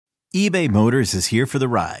eBay Motors is here for the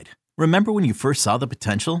ride. Remember when you first saw the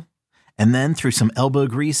potential? And then through some elbow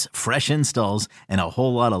grease, fresh installs, and a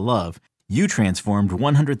whole lot of love, you transformed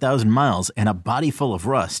 100,000 miles and a body full of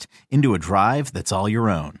rust into a drive that's all your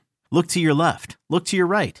own. Look to your left. Look to your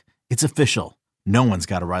right. It's official. No one's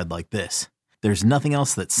got a ride like this. There's nothing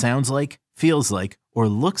else that sounds like, feels like, or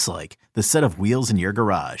looks like the set of wheels in your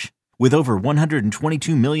garage. With over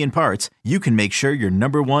 122 million parts, you can make sure your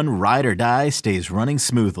number one ride or die stays running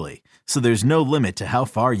smoothly. So there's no limit to how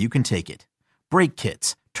far you can take it. Brake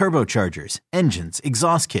kits, turbochargers, engines,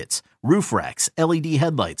 exhaust kits, roof racks, LED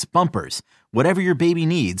headlights, bumpers, whatever your baby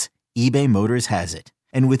needs, eBay Motors has it.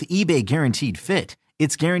 And with eBay Guaranteed Fit,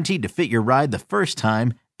 it's guaranteed to fit your ride the first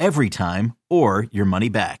time, every time, or your money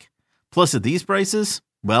back. Plus at these prices,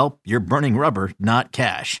 well, you're burning rubber, not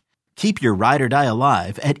cash. Keep your ride or die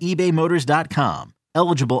alive at ebaymotors.com.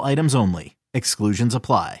 Eligible items only. Exclusions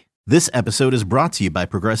apply. This episode is brought to you by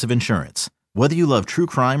Progressive Insurance. Whether you love true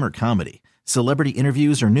crime or comedy, celebrity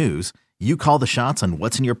interviews or news, you call the shots on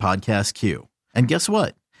what's in your podcast queue. And guess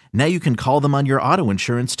what? Now you can call them on your auto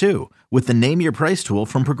insurance too with the Name Your Price tool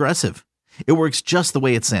from Progressive. It works just the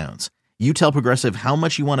way it sounds. You tell Progressive how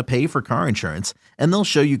much you want to pay for car insurance, and they'll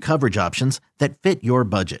show you coverage options that fit your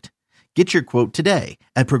budget. Get your quote today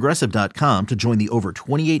at Progressive.com to join the over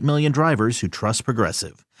 28 million drivers who trust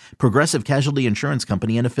Progressive. Progressive Casualty Insurance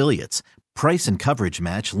Company and Affiliates. Price and coverage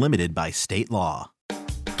match limited by state law.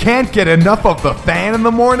 Can't get enough of the fan in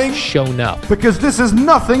the morning? Shown up. Because this is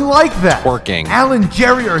nothing like that. Working. Al and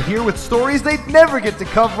Jerry are here with stories they'd never get to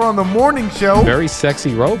cover on the morning show. Very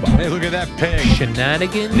sexy robot. Hey, look at that pig.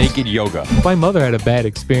 Shenanigans. Naked yoga. My mother had a bad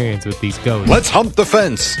experience with these ghosts. Let's hump the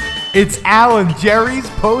fence. It's Al and Jerry's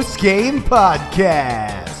post-game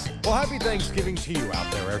podcast. Well, happy Thanksgiving to you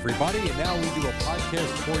out there, everybody. And now we do a podcast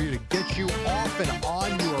for you to get you off and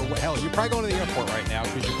on your way. Hell, you're probably going to the airport right now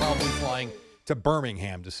because you're probably flying to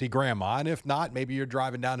Birmingham to see Grandma. And if not, maybe you're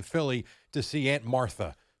driving down to Philly to see Aunt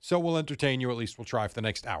Martha. So we'll entertain you. At least we'll try for the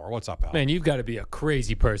next hour. What's up, Al? Man, you've got to be a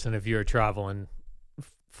crazy person if you're traveling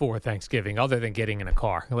for Thanksgiving, other than getting in a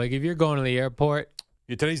car. Like, if you're going to the airport.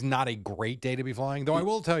 Yeah, today's not a great day to be flying, though I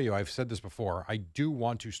will tell you, I've said this before, I do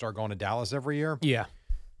want to start going to Dallas every year. Yeah.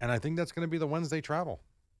 And I think that's going to be the Wednesday travel.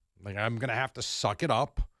 Like, I'm going to have to suck it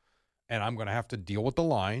up, and I'm going to have to deal with the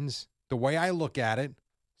lines. The way I look at it,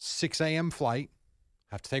 6 a.m. flight,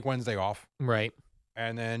 have to take Wednesday off. Right.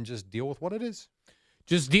 And then just deal with what it is.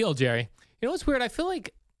 Just deal, Jerry. You know what's weird? I feel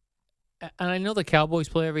like, and I know the Cowboys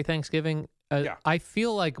play every Thanksgiving. Yeah. I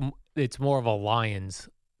feel like it's more of a Lions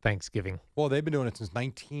Thanksgiving. Well, they've been doing it since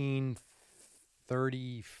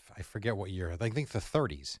 1930. I forget what year. I think the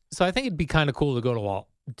 30s. So I think it'd be kind of cool to go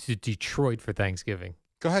to Detroit for Thanksgiving.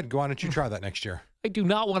 Go ahead. Why don't you try that next year? I do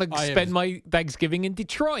not want to spend my Thanksgiving in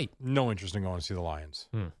Detroit. No interest in going to see the Lions.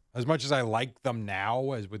 As much as I like them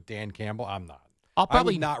now, as with Dan Campbell, I'm not. I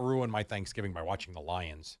would not ruin my Thanksgiving by watching the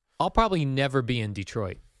Lions. I'll probably never be in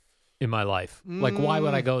Detroit in my life. Like, why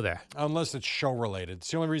would I go there? Unless it's show related.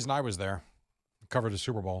 It's the only reason I was there. Covered the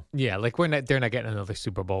Super Bowl. Yeah, like they're not getting another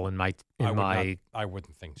Super Bowl in my I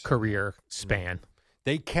wouldn't think so. Career span. No.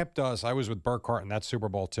 They kept us. I was with Burkhart in that Super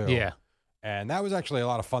Bowl too. Yeah. And that was actually a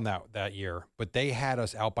lot of fun that year. But they had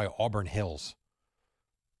us out by Auburn Hills.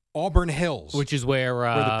 Auburn Hills. Which is where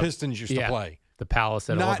the Pistons used to play. The Palace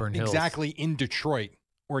at Auburn Hills. Not exactly in Detroit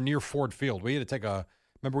or near Ford Field. We had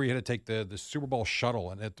to take the Super Bowl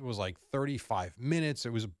shuttle, and it was like 35 minutes.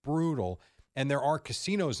 It was brutal. And there are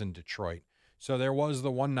casinos in Detroit. So there was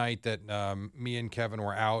the one night that me and Kevin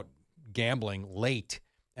were out gambling late,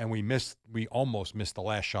 and we almost missed the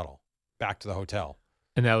last shuttle back to the hotel.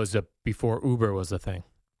 And that was before Uber was a thing.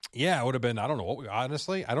 Yeah, it would have been. I don't know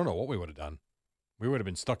what we would have done. We would have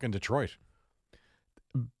been stuck in Detroit.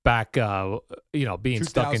 Back, being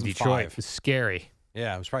stuck in Detroit was scary.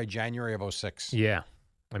 Yeah, it was probably January of 2006. Yeah.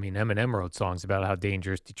 I mean, Eminem wrote songs about how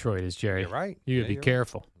dangerous Detroit is, Jerry. You're right. You got to be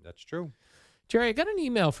careful. Right. That's true. Jerry, I got an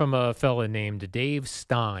email from a fella named Dave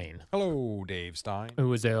Stein. Hello, Dave Stein.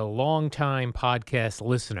 Who is a longtime podcast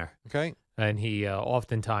listener. Okay. And he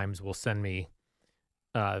oftentimes will send me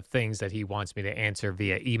things that he wants me to answer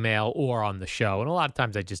via email or on the show. And a lot of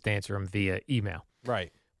times I just answer them via email.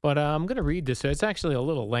 Right. But I'm going to read this. It's actually a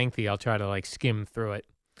little lengthy. I'll try to skim through it.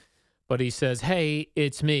 But he says, "Hey,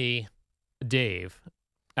 it's me, Dave,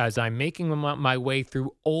 as I'm making my way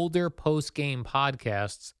through older post-game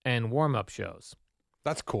podcasts and warm-up shows.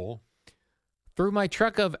 That's cool. Through my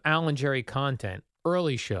trek of Al and Jerry content,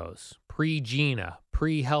 early shows, pre-Gina,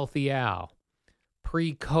 pre-Healthy Al,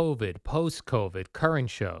 pre-COVID, post-COVID, current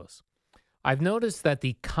shows, I've noticed that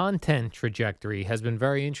the content trajectory has been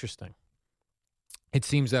very interesting. It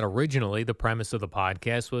seems that originally the premise of the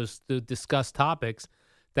podcast was to discuss topics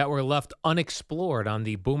that were left unexplored on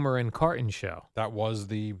the Boomer and Carton show. I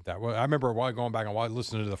remember while going back and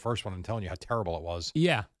listening to the first one and telling you how terrible it was.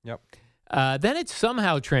 Yeah. Yep. Then it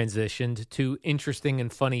somehow transitioned to interesting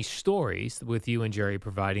and funny stories with you and Jerry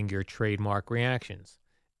providing your trademark reactions.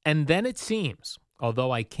 And then it seems,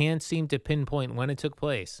 although I can't seem to pinpoint when it took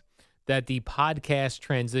place, that the podcast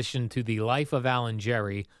transitioned to the Life of Al and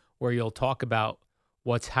Jerry, where you'll talk about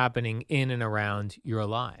what's happening in and around your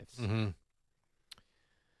lives. Mm-hmm.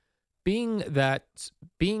 Being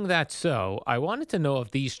that so, I wanted to know if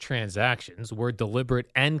these transactions were deliberate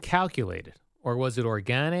and calculated, or was it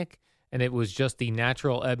organic and it was just the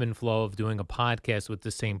natural ebb and flow of doing a podcast with the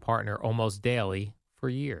same partner almost daily for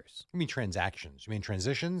years? You mean transactions? You mean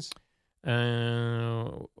transitions? I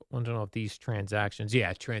want to know if these transactions,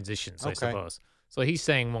 transitions, I Okay. suppose. So he's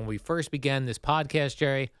saying when we first began this podcast,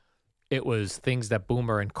 Jerry, it was things that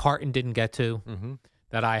Boomer and Carton didn't get to Mm-hmm.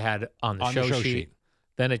 that I had on the show sheet.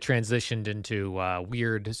 Then it transitioned into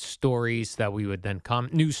weird stories that we would then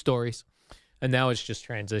news stories. And now it's just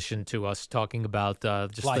transitioned to us talking about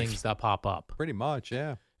just Life. things that pop up. Pretty much,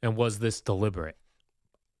 yeah. And was this deliberate?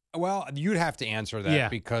 Well, you'd have to answer that Yeah.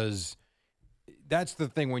 because that's the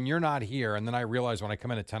thing. When you're not here, and then I realize when I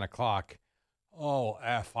come in at 10 o'clock,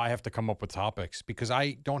 I have to come up with topics because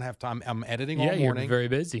I don't have time. I'm editing all You're morning. very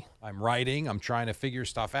busy. I'm writing. I'm trying to figure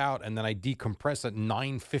stuff out. And then I decompress at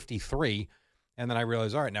 9:53. And then I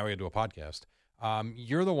realize, all right, now we got to do a podcast.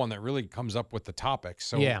 You're the one that really comes up with the topics.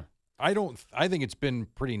 So Yeah. I think it's been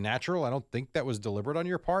pretty natural. I don't think that was deliberate on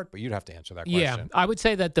your part, but you'd have to answer that Yeah, question. I would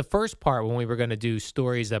say that the first part when we were going to do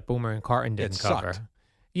stories that Boomer and Carton didn't cover. sucked.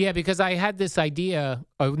 Yeah, because I had this idea.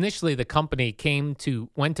 Initially, the company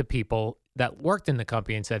went to people that worked in the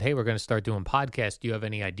company and said, "Hey, we're going to start doing podcasts. Do you have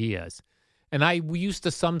any ideas?" And we used to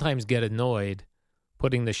sometimes get annoyed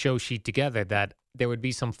putting the show sheet together that there would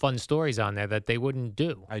be some fun stories on there that they wouldn't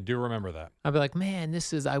do. I do remember that. I'd be like, man,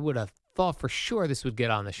 I would have thought for sure this would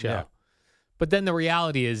get on the show. Yeah. But then the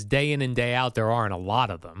reality is day in and day out, there aren't a lot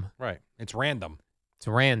of them. Right. It's random. It's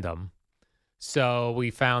random. So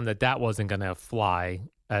we found that wasn't going to fly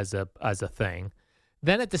as a thing.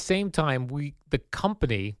 Then at the same time, the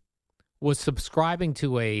company was subscribing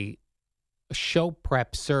to a show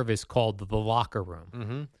prep service called The Locker Room.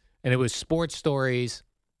 Mm-hmm. And it was sports stories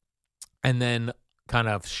and then kind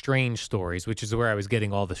of strange stories, which is where I was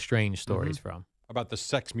getting all the strange stories from. About the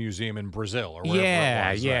sex museum in Brazil or wherever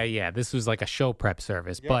it was. Yeah. This was like a show prep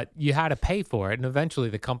service, Yeah. but you had to pay for it. And eventually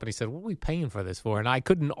the company said, what are we paying for this for? And I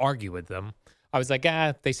couldn't argue with them. I was like,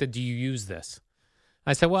 they said, do you use this?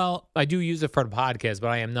 I said, well, I do use it for the podcast, but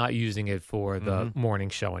I am not using it for the morning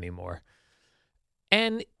show anymore.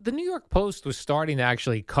 And the New York Post was starting to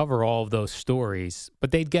actually cover all of those stories,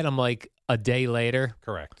 but they'd get them like a day later.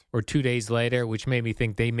 Correct. Or 2 days later, which made me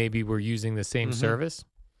think they maybe were using the same service.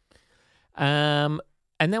 And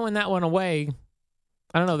then when that went away,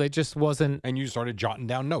 I don't know, they just wasn't. And you started jotting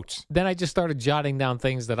down notes. Then I just started jotting down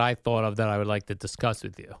things that I thought of that I would like to discuss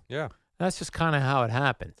with you. Yeah, That's just kind of how it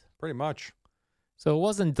happened. pretty much. So it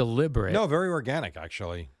wasn't deliberate. No, very organic,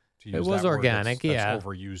 actually. To use It was that word organic, that's yeah.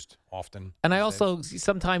 overused often. And I these also, days.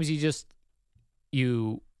 sometimes you just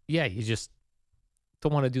don't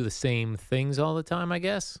want to do the same things all the time, I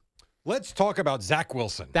guess. Let's talk about Zach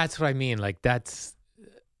Wilson. That's what I mean. Like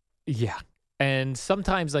yeah. And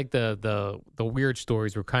sometimes like the weird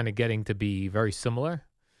stories were kind of getting to be very similar.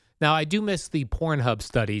 Now I do miss the Pornhub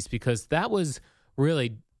studies because that was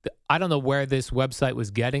really, I don't know where this website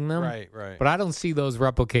was getting them. Right. But I don't see those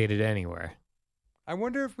replicated anywhere. I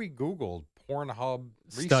wonder if we Googled Pornhub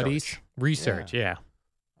Studies, research. Yeah.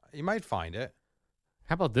 You might find it.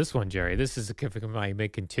 How about this one, Jerry? This is if I may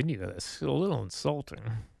continue this. A little insulting.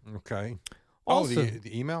 Okay. Also,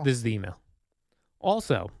 the email? This is the email.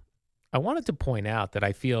 Also, I wanted to point out that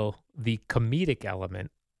I feel the comedic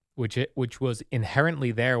element, which was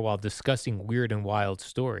inherently there while discussing weird and wild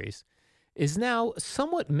stories, is now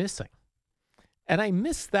somewhat missing. And I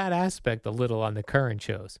miss that aspect a little on the current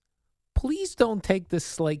shows. Please don't take this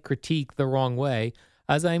slight critique the wrong way,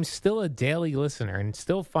 as I'm still a daily listener and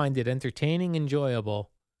still find it entertaining,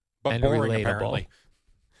 enjoyable, but and boring, relatable. apparently.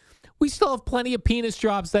 We still have plenty of penis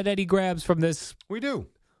drops that Eddie grabs from this, We do.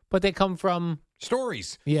 but they come from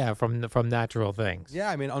Stories. from natural things. Yeah,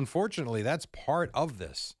 I mean, unfortunately, that's part of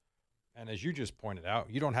this. And as you just pointed out,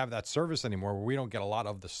 you don't have that service anymore where we don't get a lot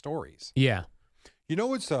of the stories. Yeah. You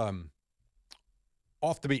know, it's off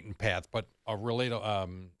the beaten path, but a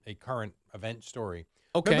current event story.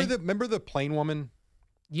 Okay. Remember the plane woman?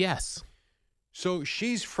 Yes. So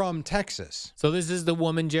she's from Texas. So this is the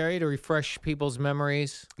woman, Jerry, to refresh people's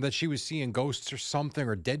memories. That she was seeing ghosts or something,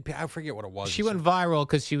 or dead people. I forget what it was. She went viral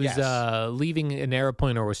because she was Yes. leaving an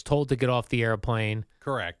airplane or was told to get off the airplane.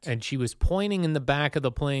 Correct. And she was pointing in the back of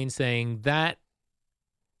the plane saying, that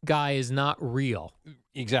guy is not real.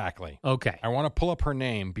 Exactly. Okay. I want to pull up her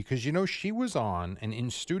name because, you know, she was on and in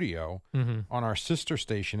studio Mhm. on our sister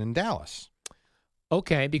station in Dallas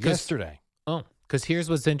Okay, because yesterday. because here's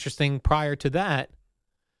what's interesting. Prior to that,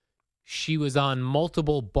 she was on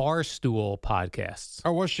multiple Barstool podcasts.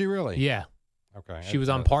 Oh, was she really? Yeah, Okay. she was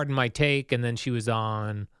on Pardon My Take, and then she was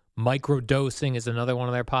on Microdosing is another one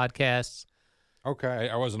of their podcasts. Okay.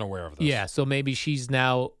 I wasn't aware of this. Yeah, so maybe she's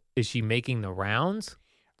now, is she making the rounds?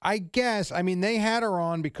 I guess. I mean, they had her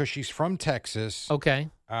on because she's from Texas. Okay.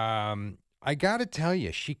 I got to tell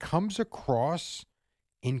you, she comes across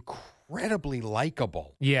incredibly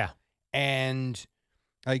likable. Yeah. And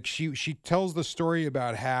like she tells the story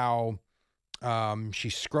about how she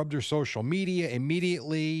scrubbed her social media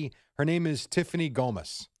immediately. Her name is Tiffany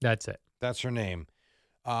Gomez. That's it. That's her name.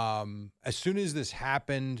 As soon as this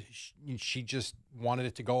happened, she just wanted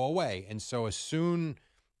it to go away. And so as soon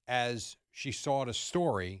as she saw the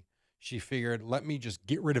story, she figured, let me just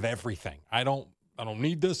get rid of everything. I don't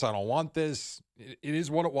need this. I don't want this. It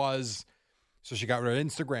is what it was. So she got rid of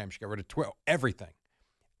Instagram. She got rid of Twitter, everything.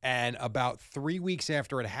 And about 3 weeks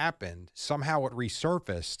after it happened, somehow it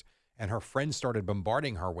resurfaced and her friends started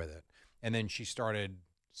bombarding her with it. And then she started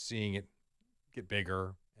seeing it get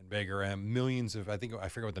bigger and bigger and millions of, I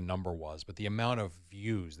forget what the number was, but the amount of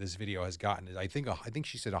views this video has gotten is, I think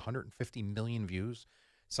she said 150 million views,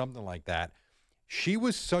 something like that. She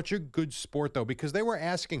was such a good sport though, because they were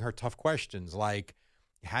asking her tough questions like,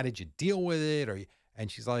 how did you deal with it? And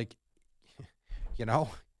she's like, you know,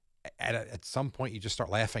 at some point you just start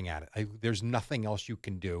laughing at it. There's nothing else you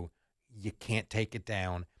can do. You can't take it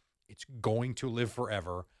down. It's going to live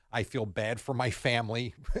forever. I feel bad for my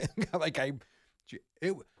family.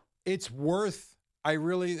 It's worth.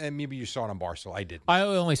 And maybe you saw it on Barstool. I didn't. I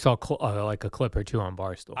only saw like a clip or two on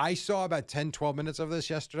Barstool. I saw about 10, 12 minutes of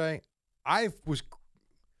this yesterday. I was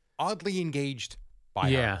oddly engaged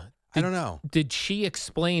by her. I don't know. Did she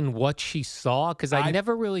explain what she saw? Because I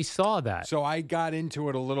never really saw that. So I got into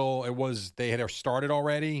it a little. They had started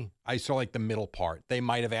already. I saw like the middle part. They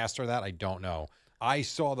might have asked her that. I don't know. I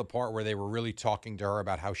saw the part where they were really talking to her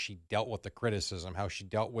about how she dealt with the criticism, how she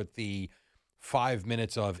dealt with the 5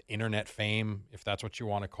 minutes of internet fame, if that's what you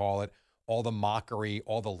want to call it, all the mockery,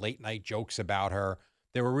 all the late night jokes about her.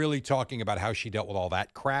 They were really talking about how she dealt with all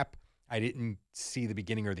that crap. I didn't see the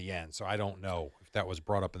beginning or the end, so I don't know if that was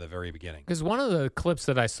brought up in the very beginning. Because one of the clips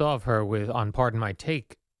that I saw of her on Pardon My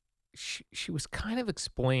Take, she was kind of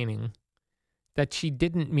explaining that she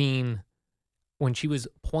didn't mean when she was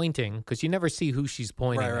pointing, because you never see who she's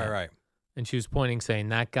pointing at. Right. And she was pointing saying,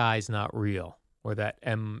 that guy's not real, or that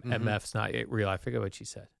MF's not real. I forget what she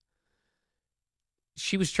said.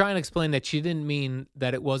 She was trying to explain that she didn't mean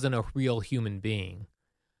that it wasn't a real human being,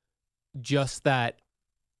 just that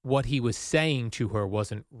what he was saying to her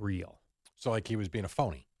wasn't real. So like he was being a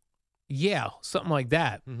phony. Yeah, something like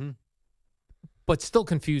that. Mm-hmm. But still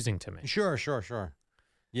confusing to me. Sure.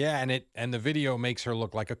 Yeah, and the video makes her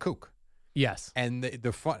look like a kook. Yes. And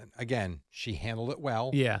the fun, again, she handled it well.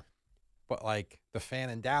 Yeah. But like the fan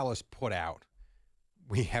in Dallas put out,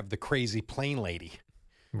 we have the crazy plane lady.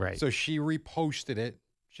 Right. So she reposted it.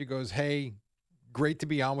 She goes, hey, great to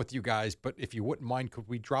be on with you guys, but if you wouldn't mind, could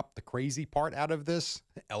we drop the crazy part out of this?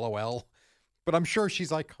 LOL. But I'm sure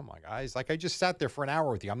she's like, come on, guys. Like, I just sat there for an hour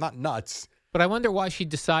with you. I'm not nuts. But I wonder why she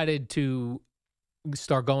decided to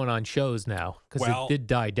start going on shows now, because it did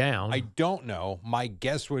die down. I don't know. My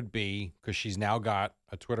guess would be, because she's now got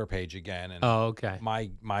a Twitter page again. And okay.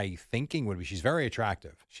 My thinking would be, she's very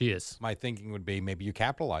attractive. She is. My thinking would be, maybe you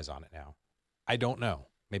capitalize on it now. I don't know.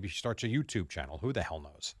 Maybe she starts a YouTube channel. Who the hell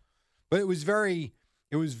knows? But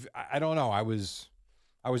I don't know. I was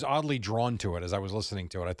oddly drawn to it as I was listening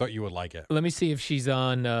to it. I thought you would like it. Let me see if she's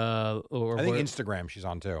on. I think Instagram she's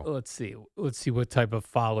on too. Let's see what type of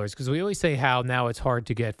followers, because we always say how now it's hard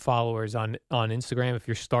to get followers on Instagram if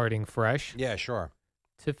you're starting fresh. Yeah, sure.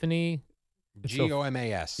 Tiffany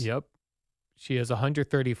Gomas. Yep, she has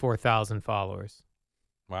 134,000 followers.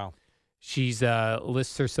 Wow. She's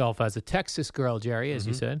lists herself as a Texas girl, Jerry, as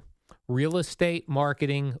you said. Real estate,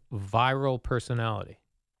 marketing, viral personality.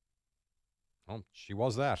 Well, she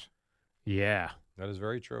was that. Yeah. That is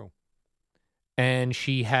very true. And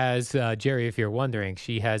she has, Jerry, if you're wondering,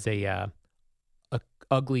 she has a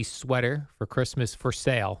ugly sweater for Christmas for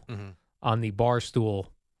sale on the Barstool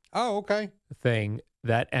Oh, okay. thing.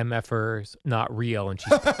 that MFR's not real,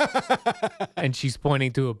 and she's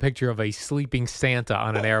pointing to a picture of a sleeping Santa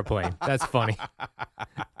on an airplane. That's funny.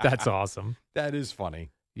 That's awesome. That is funny.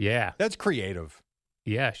 Yeah. That's creative.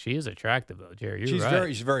 Yeah, she is attractive though, Jerry. You're She's right.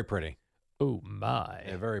 she's very pretty. Oh my.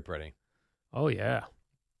 Yeah, very pretty. Oh yeah.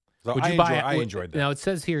 So Would you I enjoyed that. Now it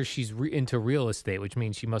says here she's into real estate, which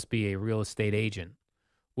means she must be a real estate agent.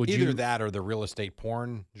 Would Either you that or the real estate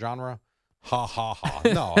porn genre. Ha ha ha.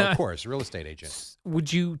 No, of course, real estate agent.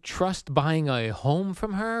 Would you trust buying a home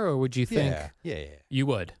from her, or would you think Yeah. you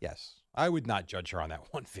would? Yes. I would not judge her on that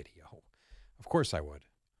one video. Of course I would.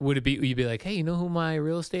 Would it be? You'd be like, hey, you know who my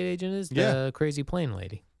real estate agent is? Yeah. The crazy plane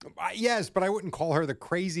lady. Yes, but I wouldn't call her the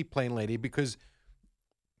crazy plane lady because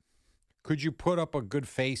could you put up a good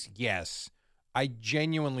face? Yes. I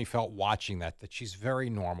genuinely felt watching that she's very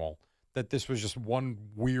normal, that this was just one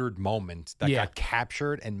weird moment that got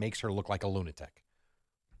captured and makes her look like a lunatic.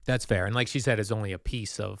 That's fair. And like she said, it's only a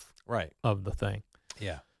piece of Right. of the thing.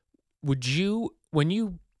 Yeah. Would you,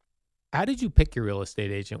 how did you pick your real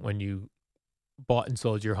estate agent when you bought and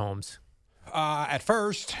sold your homes? At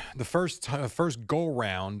first, the first go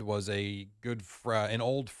round was an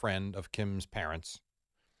old friend of Kim's parents.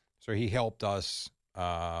 So he helped us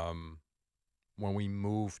when we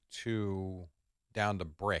moved down to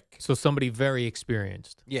Brick. So somebody very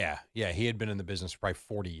experienced. Yeah. He had been in the business for probably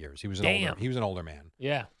 40 years. He was Damn. an older man.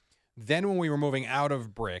 Yeah. Then when we were moving out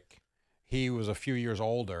of Brick, he was a few years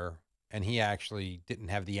older, and he actually didn't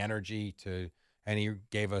have the energy and he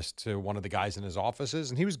gave us to one of the guys in his offices,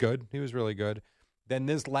 and he was good. He was really good. Then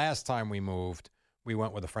this last time we moved, we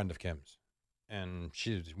went with a friend of Kim's, and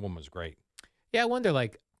this woman was great. Yeah, I wonder,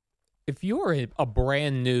 like, if you're a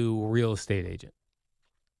brand new real estate agent,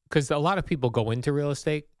 because a lot of people go into real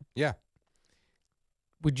estate. Yeah.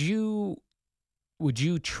 Would you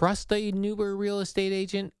trust a newer real estate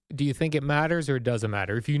agent? Do you think it matters or it doesn't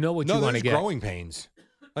matter? If you know what you want to there's get. growing pains.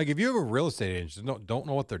 Like if you have a real estate agent that don't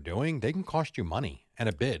know what they're doing, they can cost you money and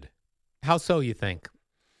a bid. How so, you think?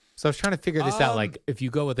 So I was trying to figure this out. Like if you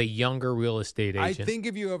go with a younger real estate agent. I think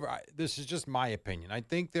if you ever, this is just my opinion. I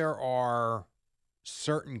think there are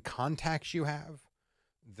certain contacts you have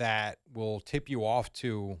that will tip you off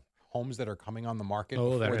to homes that are coming on the market.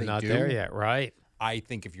 Oh, that before are they not do. there yet, right? I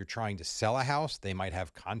think if you're trying to sell a house, they might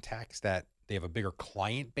have contacts that they have a bigger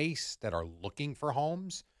client base that are looking for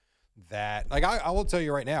homes. That, like, I will tell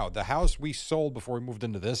you right now, the house we sold before we moved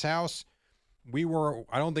into this house, I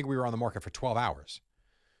don't think we were on the market for 12 hours.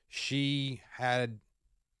 She had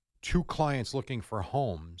 2 clients looking for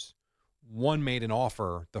homes. One made an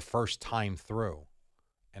offer the first time through,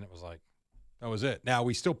 and it was like, that was it. Now,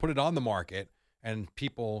 we still put it on the market, and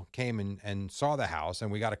people came and saw the house,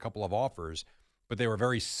 and we got a couple of offers, but they were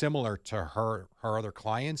very similar to her other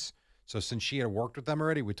clients. So since she had worked with them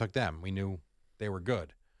already, we took them. We knew they were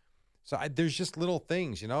good. So there's just little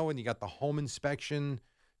things, when you got the home inspection.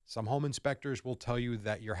 Some home inspectors will tell you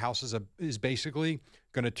that your house is basically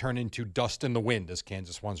going to turn into dust in the wind, as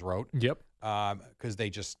Kansas once wrote. Yep. Because they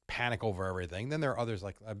just panic over everything. Then there are others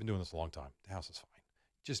like, I've been doing this a long time. The house is fine.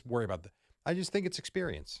 Just worry about I just think it's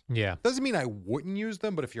experience. Yeah. Doesn't mean I wouldn't use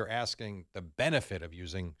them, but if you're asking the benefit of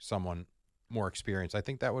using someone more experienced, I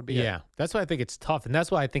think that would be it. Yeah. That's why I think it's tough. And that's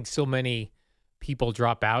why I think so many people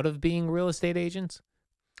drop out of being real estate agents.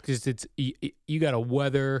 Because it's you got to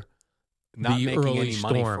weather Not the making early any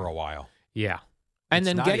storm. money for a while. Yeah. And It's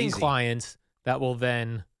then not getting easy. clients that will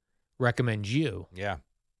then recommend you. Yeah.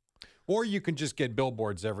 Or you can just get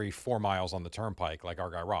billboards every 4 miles on the turnpike, like our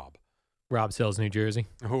guy Rob, Rob Sells, New Jersey.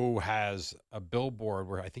 who has a billboard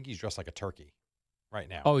where I think he's dressed like a turkey right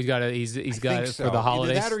now. Oh, he's got it think for so. the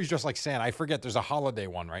holidays. Either that or he's dressed like Santa. I forget. There's a holiday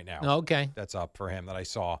one right now. Okay. That's up for him that I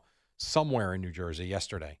saw somewhere in New Jersey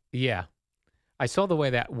yesterday. Yeah. I saw the way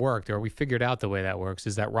that worked, or we figured out the way that works,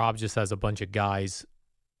 is that Rob just has a bunch of guys,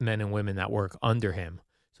 men and women that work under him.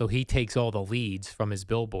 So he takes all the leads from his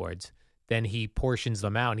billboards, then he portions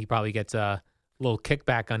them out, and he probably gets a little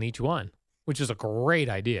kickback on each one, which is a great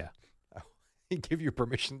idea. He give you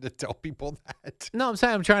permission to tell people that? No, I'm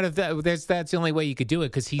saying I'm trying to. That's the only way you could do it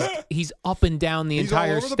because he's up and down the He's all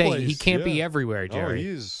entire over the state. He place, can't be yeah. everywhere, Oh, Jerry.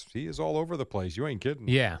 he is all over the place. You ain't kidding.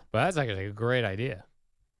 Yeah, but that's actually a great idea.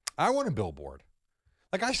 I want a billboard.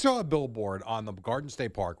 Like I saw a billboard on the Garden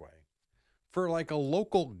State Parkway for like a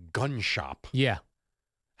local gun shop. Yeah,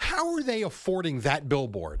 How are they affording that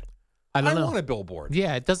billboard? I don't know. want a billboard.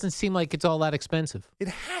 Yeah, it doesn't seem like it's all that expensive, It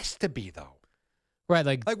has to be though. right?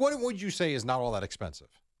 Like, Like what would you say is not all that expensive?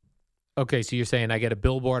 okay, so you're saying I get a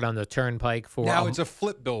billboard on the turnpike for Now it's a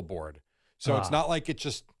flip billboard. So it's Ah. not like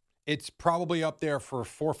it's probably up there for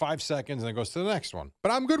 4 or 5 seconds and it goes to the next one.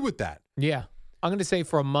 But I'm good with that. yeah. I'm going to say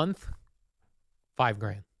for a month,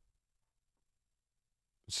 $5,000.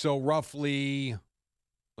 So roughly,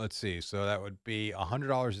 let's see. So that would be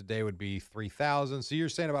 $100 a day would be $3,000. So you're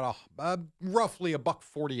saying about roughly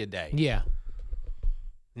 $140 a day. Yeah.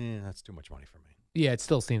 That's too much money for me. Yeah, it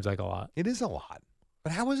still seems like a lot. It is a lot.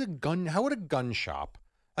 But how would a gun shop,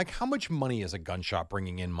 like how much money is a gun shop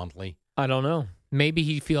bringing in monthly? I don't know. Maybe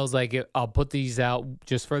he feels like I'll put these out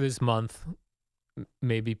just for this month.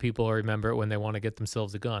 Maybe people will remember it when they want to get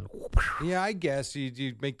themselves a gun. Yeah, I guess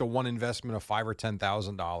you make the one investment of $5,000 or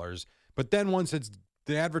 $10,000, but then once it's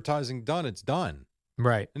the advertising done, it's done.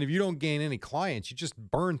 Right. And if you don't gain any clients, you just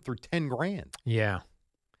burn through $10,000. Yeah.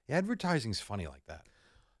 Advertising's funny like that.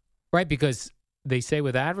 Right, because they say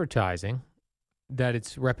with advertising that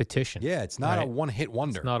it's repetition. Yeah, it's not right? a one-hit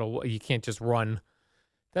wonder. It's not you can't just run.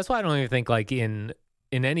 That's why I don't even think like in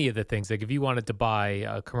any of the things, like if you wanted to buy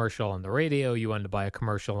a commercial on the radio, you wanted to buy a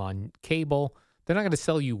commercial on cable, they're not going to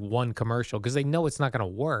sell you one commercial because they know it's not going to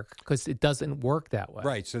work because it doesn't work that way.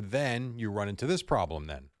 Right. So then you run into this problem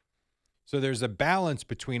then. So there's a balance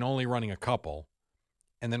between only running a couple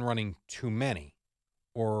and then running too many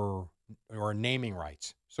or naming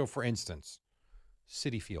rights. So for instance,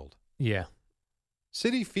 Citi Field. Yeah.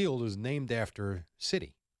 Citi Field is named after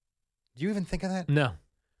Citi. Do you even think of that? No.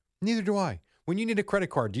 Neither do I. When you need a credit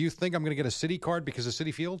card, do you think I'm going to get a Citi card because of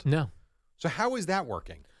Citi Field? No. So how is that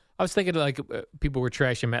working? I was thinking like people were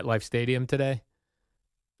trashing MetLife Stadium today.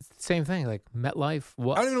 It's the same thing, like MetLife.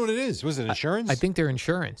 What? I don't know what it is. Was it insurance? I think they're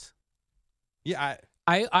insurance. Yeah.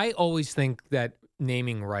 I always think that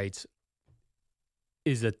naming rights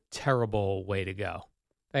is a terrible way to go.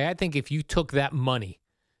 Like, I think if you took that money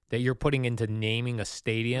that you're putting into naming a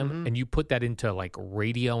stadium and you put that into like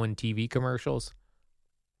radio and TV commercials,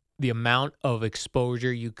 the amount of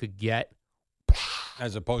exposure you could get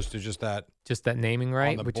As opposed to just that naming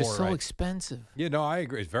right, the which is board, so right? expensive. Yeah, no, I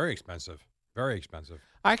agree. It's very expensive. Very expensive.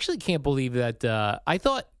 I actually can't believe that. I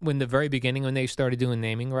thought when the very beginning, when they started doing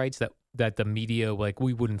naming rights, that the media, like,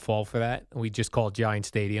 we wouldn't fall for that. We just call it Giant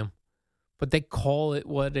Stadium. But they call it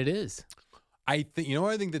what it is. I think, you know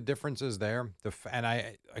what I think the difference is there? And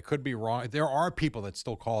I could be wrong. There are people that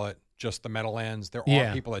still call it just the Meadowlands. There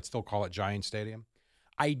are people that still call it Giant Stadium.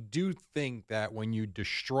 I do think that when you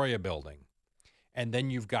destroy a building and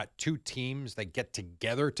then you've got two teams that get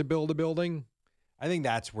together to build a building, I think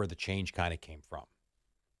that's where the change kind of came from.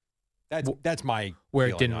 That's my where it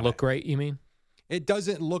feeling didn't on look right, you mean? It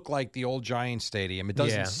doesn't look like the old Giant Stadium. It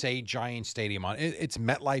doesn't say Giant Stadium on it. It's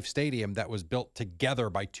MetLife Stadium that was built together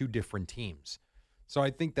by two different teams. So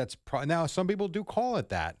I think that's now some people do call it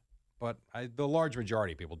that, but the large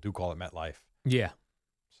majority of people do call it MetLife. Yeah.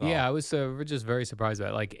 So, Yeah, I was just very surprised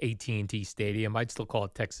about like AT&T Stadium. I'd still call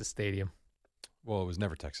it Texas Stadium. Well, it was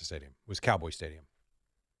never Texas Stadium. It was Cowboy Stadium.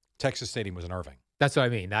 Texas Stadium was in Irving. That's what I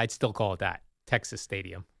mean. I'd still call it that, Texas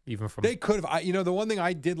Stadium, even from. They could have. The one thing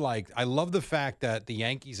I did like, I love the fact that the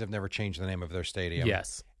Yankees have never changed the name of their stadium.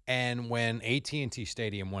 Yes. And when AT&T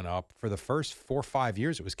Stadium went up, for the first 4 or 5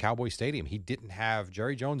 years, it was Cowboy Stadium.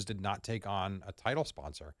 Jerry Jones did not take on a title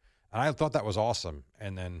sponsor. And I thought that was awesome.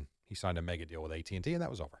 And then he signed a mega deal with AT&T, and that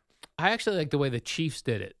was over. I actually like the way the Chiefs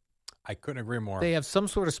did it. I couldn't agree more. They have some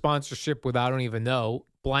sort of sponsorship with, I don't even know,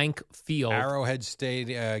 blank field. Arrowhead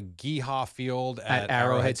Stadium, Geehaw Field at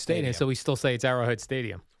Arrowhead Stadium. So we still say it's Arrowhead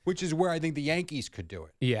Stadium. Which is where I think the Yankees could do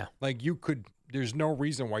it. Yeah. Like there's no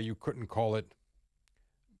reason why you couldn't call it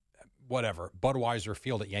whatever, Budweiser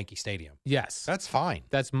Field at Yankee Stadium. Yes. That's fine.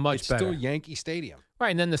 That's much better. It's still Yankee Stadium. Right.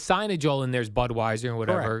 And then the signage all in there's Budweiser and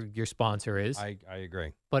whatever your sponsor is. I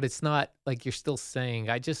agree. But it's not like you're still saying,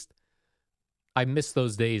 I miss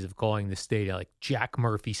those days of calling the stadium like Jack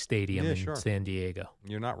Murphy Stadium in San Diego.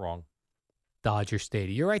 You're not wrong. Dodger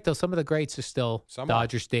Stadium. You're right, though. Some of the greats are still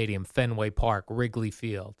Dodger Stadium, Fenway Park, Wrigley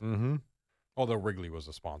Field. Mm-hmm. Although Wrigley was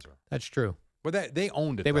a sponsor. That's true. But they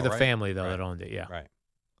owned it, They were the right? family, though, Right. that owned it, yeah. Right.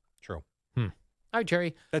 True. All right,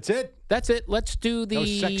 Jerry. That's it? That's it. Let's do the... No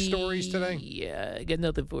sex stories today? Yeah, I got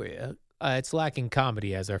nothing for you. It's lacking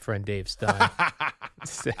comedy, as our friend Dave Stein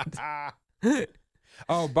said.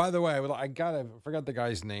 Oh, by the way, I forgot the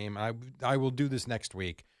guy's name. I will do this next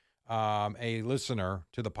week. A listener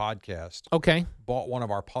to the podcast bought one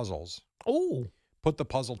of our puzzles. Oh. Put the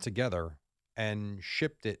puzzle together and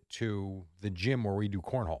shipped it to the gym where we do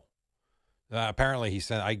cornhole. Apparently, he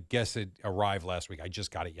said, I guess it arrived last week. I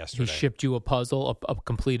just got it yesterday. He shipped you a puzzle, a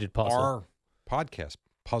completed puzzle. Our podcast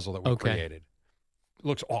puzzle that we created. It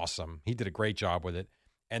looks awesome. He did a great job with it.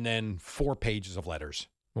 And then 4 pages of letters.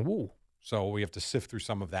 Ooh. So we have to sift through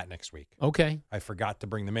some of that next week. Okay. I forgot to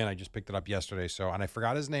bring them in. I just picked it up yesterday. And I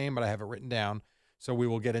forgot his name, but I have it written down. So we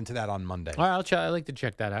will get into that on Monday. All right, I'd like to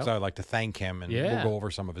check that out. So I'd like to thank him, and we'll go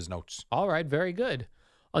over some of his notes. All right, very good.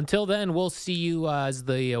 Until then, we'll see you as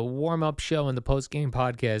the warm-up show and the post-game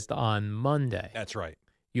podcast on Monday. That's right.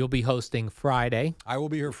 You'll be hosting Friday. I will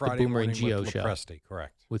be here Friday Boomer and morning Gio with show. Lopresti,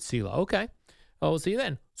 correct. With CeeLo. Okay. Well, we'll see you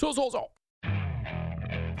then. So.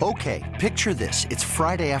 Okay, picture this. It's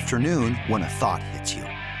Friday afternoon when a thought hits you.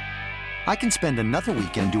 I can spend another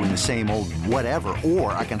weekend doing the same old whatever,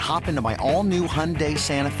 or I can hop into my all-new Hyundai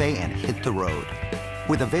Santa Fe and hit the road.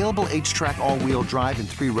 With available H-Track all-wheel drive and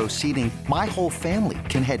 3-row seating, my whole family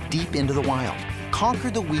can head deep into the wild.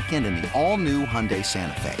 Conquer the weekend in the all-new Hyundai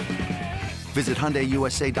Santa Fe. Visit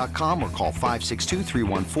HyundaiUSA.com or call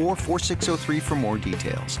 562-314-4603 for more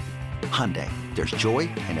details. Hyundai, there's joy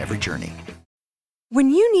in every journey. When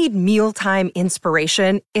you need mealtime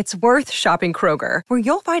inspiration, it's worth shopping Kroger, where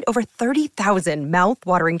you'll find over 30,000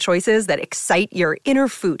 mouth-watering choices that excite your inner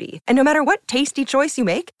foodie. And no matter what tasty choice you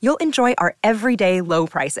make, you'll enjoy our everyday low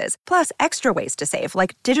prices, plus extra ways to save,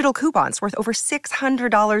 like digital coupons worth over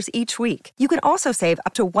 $600 each week. You can also save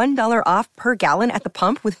up to $1 off per gallon at the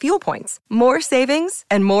pump with fuel points. More savings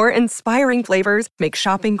and more inspiring flavors make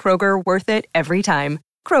shopping Kroger worth it every time.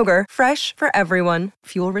 Kroger, fresh for everyone.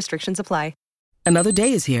 Fuel restrictions apply. Another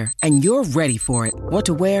day is here, and you're ready for it. What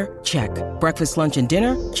to wear? Check. Breakfast, lunch, and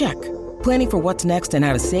dinner? Check. Planning for what's next and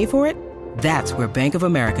how to save for it? That's where Bank of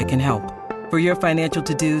America can help. For your financial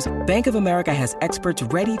to-dos, Bank of America has experts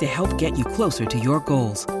ready to help get you closer to your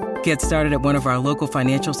goals. Get started at one of our local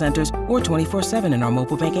financial centers or 24/7 in our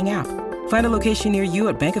mobile banking app. Find a location near you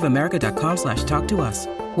at bankofamerica.com/talktous.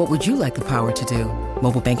 What would you like the power to do?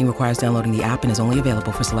 Mobile banking requires downloading the app and is only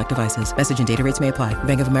available for select devices. Message and data rates may apply.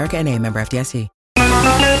 Bank of America N.A., member FDIC.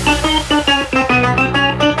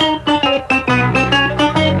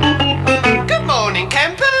 Good morning,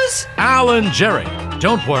 campers. Alan Jerry.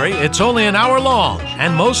 Don't worry, it's only an hour long,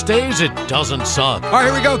 and most days it doesn't suck. All right,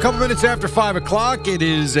 here we go. A couple minutes after 5 o'clock. It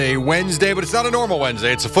is a Wednesday, but it's not a normal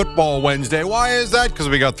Wednesday. It's a football Wednesday. Why is that? Because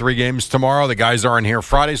we got 3 games tomorrow. The guys aren't here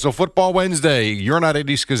Friday, so football Wednesday. You're not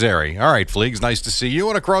Eddie Scazzeri. All right, Fleegs, nice to see you.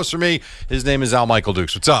 And across from me, his name is Al Michael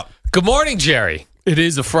Dukes. What's up? Good morning, Jerry. It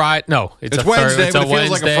is a Friday. No, it's a Wednesday, it's but a it feels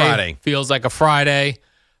Wednesday. like a Friday. Feels like a Friday.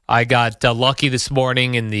 I got lucky this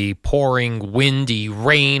morning in the pouring, windy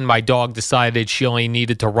rain. My dog decided she only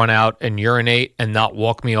needed to run out and urinate and not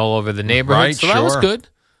walk me all over the neighborhood. Right, so that was sure. good.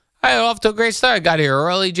 I got off to a great start. I got here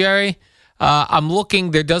early, Jerry. I'm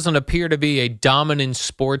looking. There doesn't appear to be a dominant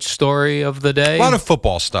sports story of the day. A lot of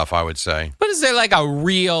football stuff, I would say. But is there like a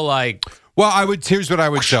real Well, here's what I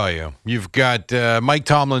would tell you. You've got Mike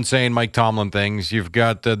Tomlin saying Mike Tomlin things. You've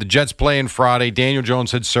got the Jets playing Friday. Daniel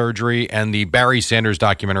Jones had surgery, and the Barry Sanders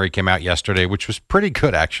documentary came out yesterday, which was pretty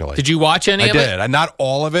good, actually. Did you watch any of it? I did. Not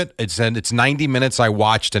all of it. It's 90 minutes. I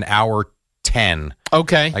watched an hour 10.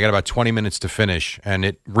 Okay. I got about 20 minutes to finish, and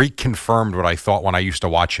it reconfirmed what I thought when I used to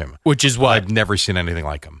watch him. Which is what? I've never seen anything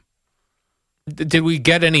like him. Did we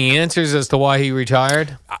get any answers as to why he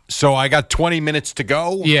retired? So I got 20 minutes to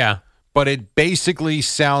go. Yeah. But it basically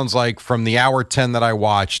sounds like from the hour 10 that I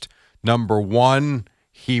watched, number one,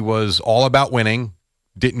 he was all about winning,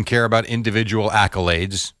 didn't care about individual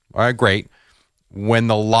accolades. All right, great. When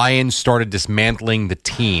the Lions started dismantling the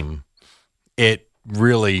team, it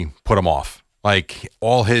really put him off. Like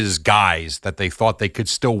all his guys that they thought they could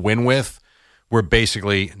still win with were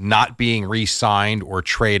basically not being re-signed or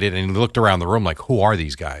traded. And he looked around the room like, who are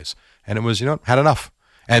these guys? And it was, had enough.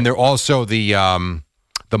 And they're also the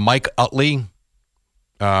Mike Utley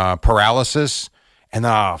paralysis. And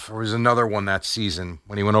there was another one that season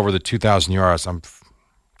when he went over the 2,000 yards. I'm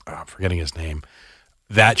forgetting his name.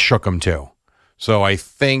 That shook him too. So I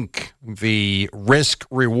think the risk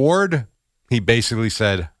reward, he basically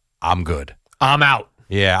said, I'm good. I'm out.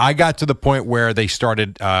 Yeah, I got to the point where they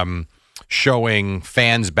started showing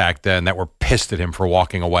fans back then that were pissed at him for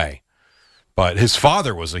walking away. But his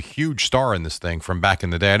father was a huge star in this thing from back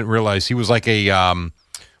in the day. I didn't realize he was like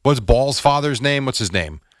what's Ball's father's name? What's his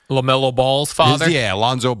name? LaMelo Ball's father?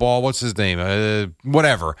 Alonzo Ball. What's his name?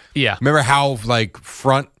 Whatever. Yeah. Remember how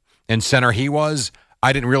front and center he was?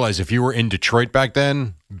 I didn't realize if you were in Detroit back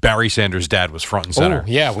then, Barry Sanders' dad was front and center. Oh,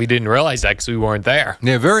 yeah, we didn't realize that because we weren't there.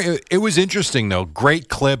 Yeah, it was interesting, though. Great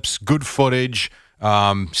clips, good footage.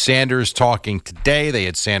 Sanders talking today. They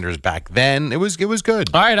had Sanders back then. It was good.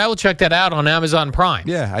 All right, I will check that out on Amazon Prime.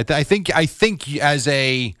 Yeah, I think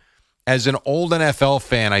as an old NFL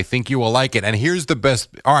fan, I think you will like it. And here's the best.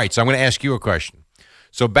 All right, so I'm going to ask you a question.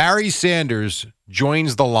 So Barry Sanders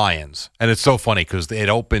joins the Lions, and it's so funny because it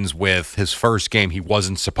opens with his first game he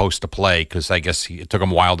wasn't supposed to play because I guess it took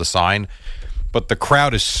him a while to sign. but the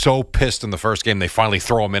crowd is so pissed in the first game they finally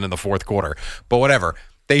throw him in the fourth quarter. But whatever.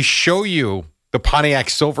 They show you the Pontiac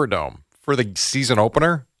Silverdome for the season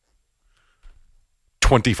opener.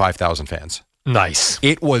 25,000 fans. Nice.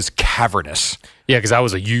 It was cavernous. Yeah, because that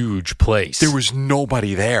was a huge place. There was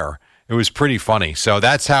nobody there. It was pretty funny. So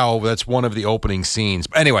that's one of the opening scenes.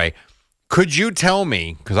 But anyway, could you tell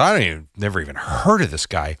me, because never even heard of this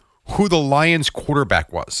guy, who the Lions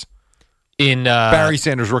quarterback was in Barry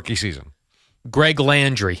Sanders' rookie season? Greg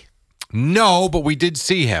Landry. No, but we did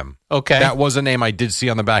see him. Okay. That was a name I did see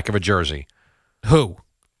on the back of a jersey. Who?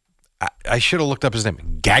 I should have looked up his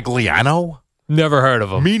name. Gagliano? Never heard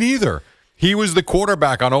of him. Me neither. He was the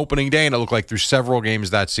quarterback on opening day, and it looked like through several games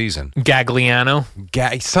that season. Gagliano?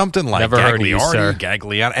 Something like Never heard of you, sir.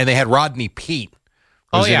 Gagliano. And they had Rodney Peete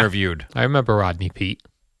was interviewed. I remember Rodney Peete.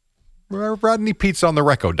 Rodney Pete's on the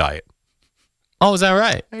Recco diet. Oh, is that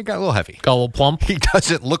right? He got a little heavy. Got a little plump? He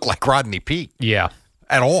doesn't look like Rodney Peete. Yeah.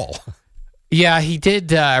 At all. Yeah, he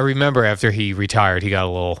did. I remember after he retired, he got a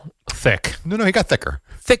little thick. No, he got thicker.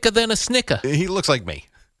 Thicker than a Snicker. He looks like me.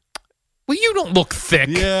 Well, you don't look thick.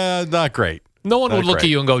 Yeah, not great. No one would look at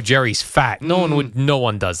you and go, Jerry's fat. No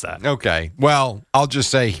one does that. Okay. Well, I'll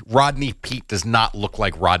just say Rodney Peete does not look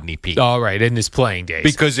like Rodney Peete. All right, in his playing days.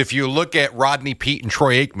 Because if you look at Rodney Peete and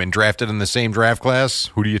Troy Aikman drafted in the same draft class,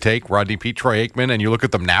 who do you take? Rodney Peete, Troy Aikman, and you look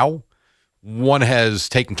at them now, one has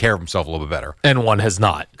taken care of himself a little bit better. And one has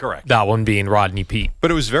not. Correct. That one being Rodney Peete.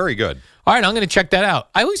 But it was very good. All right, I'm going to check that out.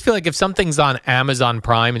 I always feel like if something's on Amazon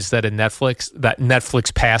Prime instead of Netflix, that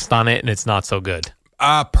Netflix passed on it and it's not so good.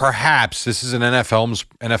 Perhaps. This is an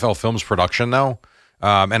NFL Films production, though.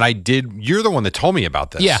 And you're the one that told me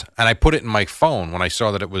about this. Yeah. And I put it in my phone when I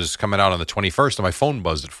saw that it was coming out on the 21st, and my phone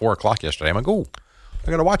buzzed at 4 o'clock yesterday. I'm like, oh, I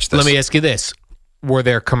got to watch this. Let me ask you this. Were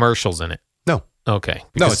there commercials in it? No. Okay.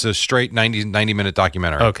 No, it's a straight 90-minute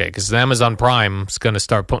documentary. Okay, because Amazon Prime's going to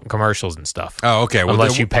start putting commercials and stuff. Oh, okay. Well,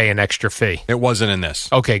 unless you pay an extra fee. It wasn't in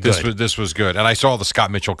this. Okay, good. This was good. And I saw the Scott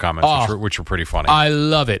Mitchell comments, which were pretty funny. I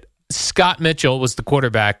love it. Scott Mitchell was the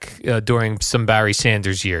quarterback during some Barry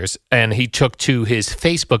Sanders years, and he took to his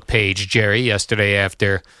Facebook page, Jerry, yesterday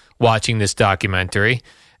after watching this documentary,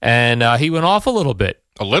 and he went off a little bit.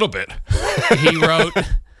 A little bit? He wrote,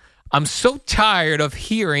 I'm so tired of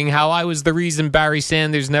hearing how I was the reason Barry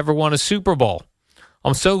Sanders never won a Super Bowl.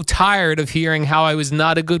 I'm so tired of hearing how I was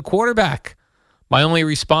not a good quarterback. My only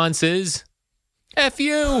response is, F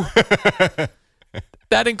you.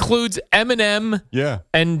 That includes Eminem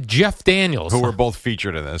and Jeff Daniels, who were both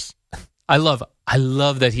featured in this. I love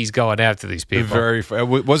that he's going after these people.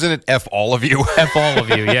 Wasn't it F all of you? F all of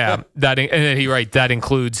you, yeah. And then that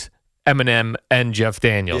includes Eminem and Jeff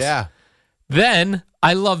Daniels. Yeah. Then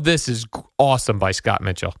I love this is awesome by Scott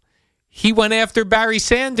Mitchell. He went after Barry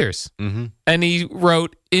Sanders, and he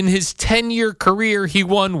wrote, in his 10-year career, he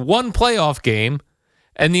won one playoff game,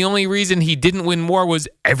 and the only reason he didn't win more was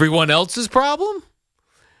everyone else's problem?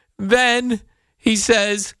 Then he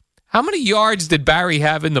says, how many yards did Barry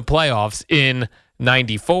have in the playoffs in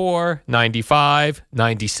 94, 95,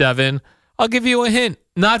 97? I'll give you a hint.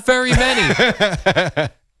 Not very many.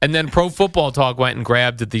 And then Pro Football Talk went and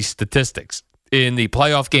grabbed these statistics. In the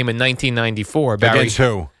playoff game in 1994, Barry. Against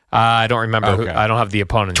who? I don't remember. Okay. Who. I don't have the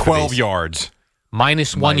opponent. 12 yards.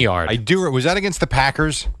 Minus 1 yard. Was that against the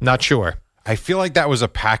Packers? Not sure. I feel like that was a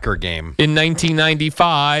Packer game. In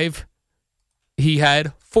 1995, he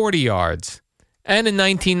had 40 yards. And in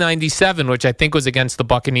 1997, which I think was against the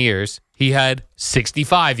Buccaneers, he had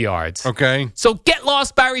 65 yards. Okay. So get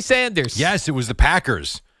lost, Barry Sanders. Yes, it was the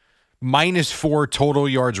Packers. -4 total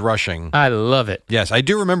yards rushing. I love it. Yes, I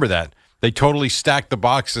do remember that. They totally stacked the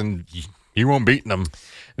box, and you won't beat them.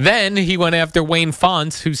 Then he went after Wayne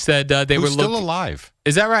Fontes, who said they were still alive.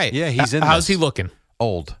 Is that right? Yeah, he's in How's this. he looking?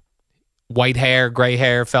 Old. White hair, gray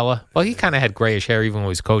hair fella? Well, he kind of had grayish hair even when he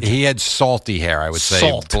was coaching. He had salty hair, I would say.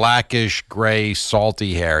 Salt. Blackish, gray,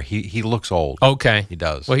 salty hair. He looks old. Okay. He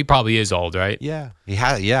does. Well, he probably is old, right? Yeah.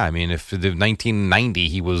 I mean, if the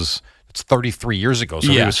 1990, it's 33 years ago.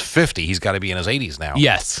 So Yeah. he was 50. He's got to be in his 80s now.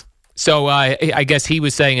 Yes. So I guess he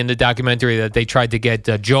was saying in the documentary that they tried to get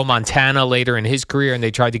Joe Montana later in his career, and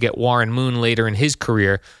they tried to get Warren Moon later in his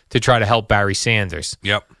career to try to help Barry Sanders.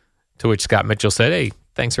 Yep. To which Scott Mitchell said, hey,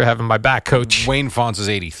 thanks for having my back, coach. Wayne Fontes is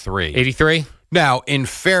 83. 83? Now, in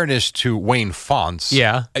fairness to Wayne Fontes,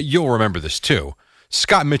 you'll remember this too.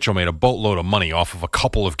 Scott Mitchell made a boatload of money off of a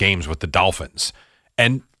couple of games with the Dolphins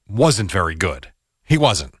and wasn't very good. He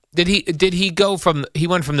wasn't. Did he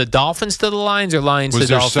went from the Dolphins to the Lions or Lions to Was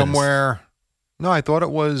there Dolphins? somewhere? No, I thought it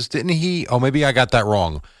was, didn't he? Oh, maybe I got that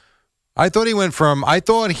wrong. I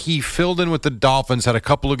thought he filled in with the Dolphins, had a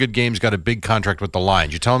couple of good games, got a big contract with the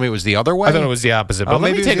Lions. You're telling me it was the other way? I thought it was the opposite. But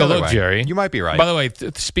let me take a look, Jerry. You might be right. By the way,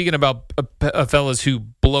 speaking about fellas who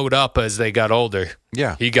blowed up as they got older,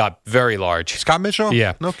 yeah, he got very large. Scott Mitchell?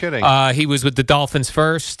 Yeah. No kidding. He was with the Dolphins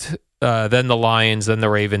first, then the Lions, then the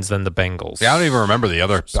Ravens, then the Bengals. Yeah, I don't even remember the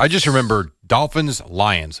other. I just remember Dolphins,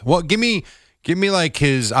 Lions. Well, give me like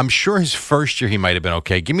his, I'm sure his first year he might have been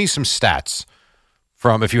okay. Give me some stats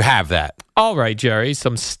from, if you have that. All right, Jerry,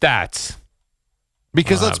 some stats.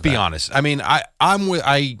 Because let's be honest. I mean,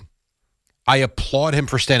 I applaud him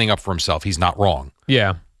for standing up for himself. He's not wrong.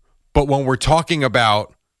 Yeah. But when we're talking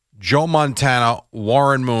about Joe Montana,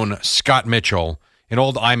 Warren Moon, Scott Mitchell, an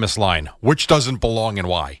old Imus line, which doesn't belong and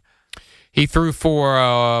why? He threw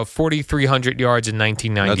for 4,300 yards in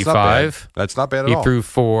 1995. That's not bad at all. He threw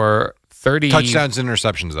for 30 touchdowns and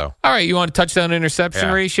interceptions, though. All right, you want a touchdown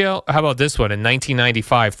interception ratio? How about this one? In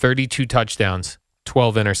 1995, 32 touchdowns,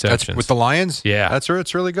 12 interceptions. That's with the Lions? Yeah. It's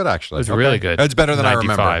really good, actually. It's really good. That's better than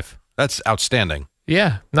 95. I remember. That's outstanding.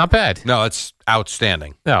 Yeah, not bad. No, it's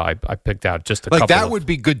outstanding. No, I picked out just a couple. couple. That would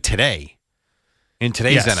be good today, in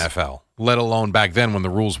today's NFL, let alone back then when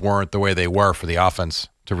the rules weren't the way they were for the offense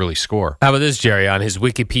to really score. How about this, Jerry? On his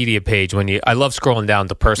Wikipedia page, I love scrolling down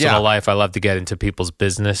to personal life. I love to get into people's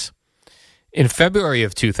business. In February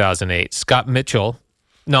of 2008, in 2014,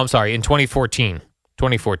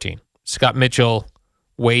 Scott Mitchell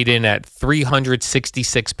weighed in at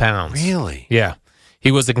 366 pounds. Really? Yeah.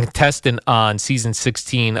 He was a contestant on season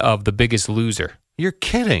 16 of The Biggest Loser. You're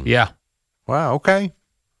kidding. Yeah. Wow, okay.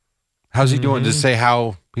 How's he doing? Does it say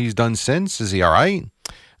how he's done since? Is he all right?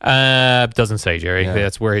 Doesn't say, Jerry. Yeah.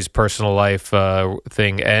 That's where his personal life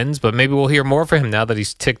thing ends. But maybe we'll hear more from him now that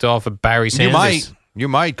he's ticked off of Barry Sanders. You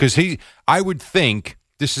might, because I would think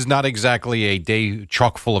this is not exactly a day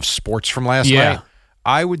chock full of sports from last night.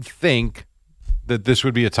 I would think that this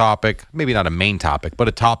would be a topic, maybe not a main topic, but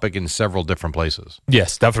a topic in several different places.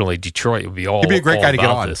 Yes, definitely. Detroit would be all. He'd be a great guy to get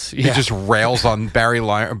on. This. He just rails on Barry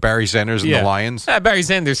Sanders and the Lions. Barry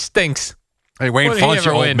Sanders stinks. Hey, Wayne Fonte,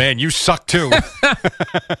 old man, you suck too.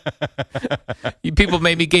 You people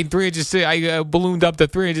made me gain 300. I ballooned up to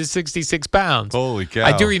 366 pounds. Holy cow!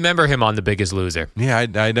 I do remember him on The Biggest Loser. Yeah,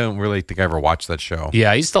 I don't really think I ever watched that show.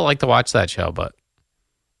 Yeah, I used to like to watch that show, but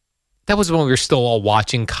that was when we were still all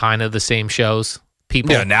watching kind of the same shows.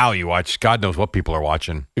 People. Yeah, now you watch. God knows what people are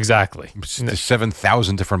watching. Exactly. There's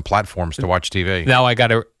 7,000 different platforms to watch TV. Now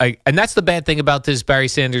and that's the bad thing about this Barry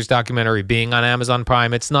Sanders documentary being on Amazon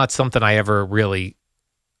Prime. It's not something I ever really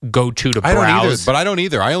go to browse. I don't either, but I don't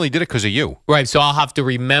either. I only did it because of you. Right, so I'll have to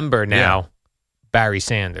remember now Barry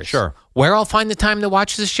Sanders. Sure. Where I'll find the time to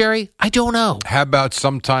watch this, Jerry, I don't know. How about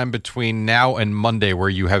sometime between now and Monday where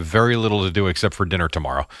you have very little to do except for dinner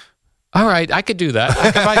tomorrow? All right, I could do that.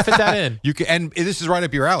 I could probably fit that in. You can, and this is right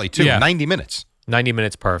up your alley, too. Yeah. 90 minutes. 90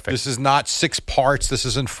 minutes, perfect. This is not 6 parts. This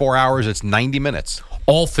isn't 4 hours. It's 90 minutes.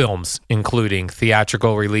 All films, including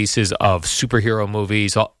theatrical releases of superhero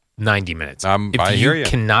movies, 90 minutes. I hear you.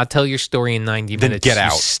 Cannot tell your story in 90 Then minutes, get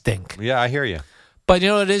out. you stink. Yeah, I hear you. But you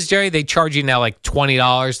know what it is, Jerry? They charge you now like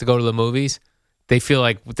 $20 to go to the movies. They feel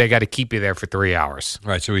like they got to keep you there for 3 hours.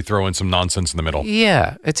 Right, so we throw in some nonsense in the middle.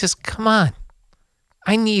 Yeah, it's just, come on.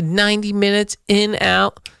 I need 90 minutes in,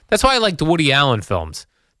 out. That's why I like the Woody Allen films.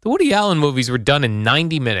 The Woody Allen movies were done in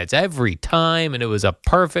 90 minutes every time, and it was a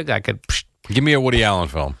perfect. I could. Give me a Woody Allen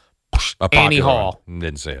film. Annie Hall. One.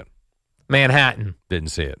 Didn't see it. Manhattan. Didn't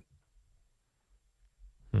see it.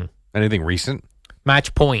 Anything recent?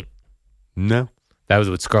 Match Point. No. That was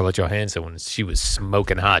with Scarlett Johansson when she was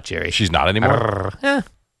smoking hot, Jerry. She's not anymore?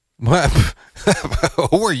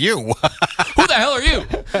 Who are you? Who the hell are you?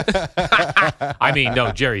 I mean,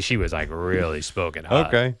 no, Jerry, she was like really smoking hot.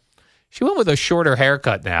 Okay. She went with a shorter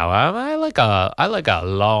haircut now. I like a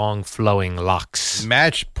long flowing locks.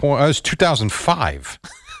 Match Point. It was 2005.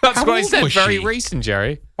 That's How what I old said. was Very she? recent,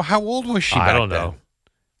 Jerry. Well, how old was she? I back don't know. then?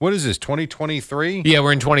 What is this? 2023? Yeah,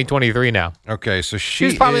 we're in 2023 now. Okay, so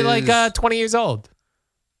She's probably like 20 years old.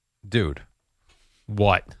 Dude.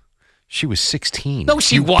 What? She was 16. No,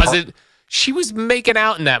 she wasn't. She was making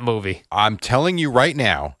out in that movie. I'm telling you right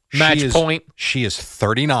now. Match Point. She is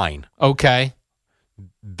 39. Okay.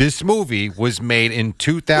 This movie was made in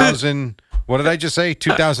 2000. What did I just say?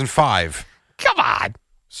 2005. Come on.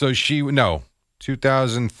 So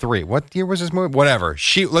 2003. What year was this movie? Whatever.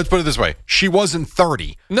 Let's put it this way. She wasn't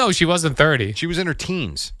 30. No, she wasn't 30. She was in her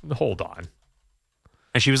teens. Hold on.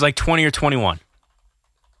 And she was like 20 or 21.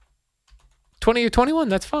 20 or 21,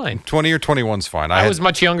 that's fine. 20 or 21's fine. I was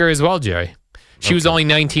much younger as well, Jerry. She was only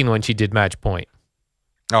 19 when she did Match Point.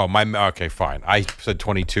 Oh, okay, fine. I said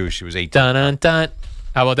 22. She was 18. Dun dun dun.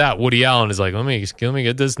 How about that? Woody Allen is like, let me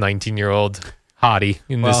get this 19-year-old hottie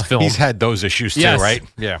in this film. He's had those issues too, right?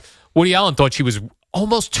 Yeah. Woody Allen thought she was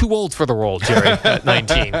almost too old for the role, Jerry, at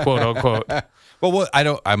 19, quote unquote. Well,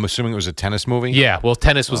 I'm assuming it was a tennis movie. Yeah. Well,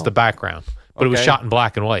 tennis was the background, but it was Okay. shot in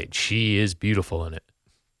black and white. She is beautiful in it.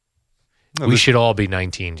 We should all be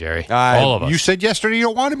 19, Jerry. All of us. You said yesterday you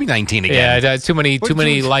don't want to be 19 again. Yeah, that's too many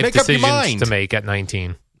life make up your decisions mind. to make at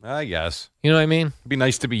 19. I guess. You know what I mean? It'd be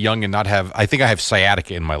nice to be young and not have. I think I have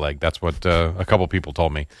sciatica in my leg. That's what a couple people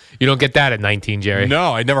told me. You don't get that at 19, Jerry.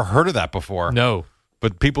 No, I'd never heard of that before. No.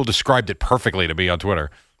 But people described it perfectly to me on Twitter.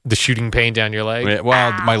 The shooting pain down your leg?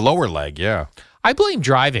 Well, my lower leg, yeah. I blame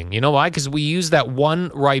driving. You know why? Because we use that one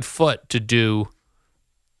right foot to do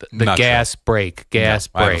the Not gas brake. Gas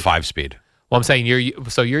I have brake. a 5-speed. Well, I'm saying you're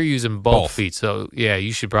using both Both. feet. So, yeah,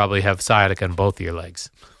 you should probably have sciatica in both of your legs.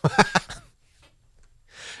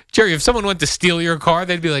 Jerry, if someone went to steal your car,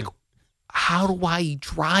 they'd be like, how do I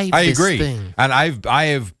drive I this agree. thing? And I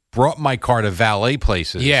have brought my car to valet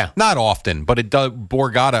places. Yeah. Not often, but it does.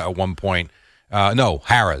 Borgata at one point. No,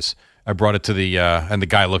 Harrah's. I brought it to the and the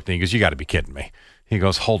guy looked at me. He goes, "You got to be kidding me." He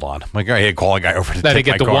goes, "Hold on." My guy had to call a guy over to That take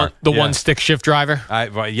get my car. one stick shift driver?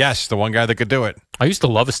 Yes, the one guy that could do it. I used to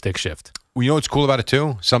love a stick shift. Well, you know what's cool about it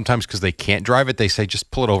too? Sometimes because they can't drive it, they say just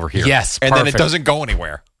pull it over here. Yes, and then it perfect. doesn't go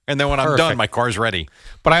anywhere. And then when I'm done, Perfect. my car's ready.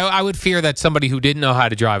 But I would fear that somebody who didn't know how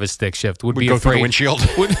to drive a stick shift would be go through afraid. the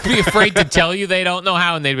windshield. Would be afraid to tell you they don't know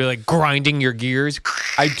how, and they'd be like grinding your gears.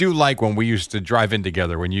 I do like when we used to drive in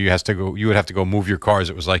together. When you would have to go move your cars.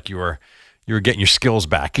 It was like you were getting your skills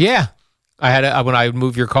back. Yeah, I had when I would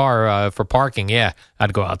move your car for parking. Yeah,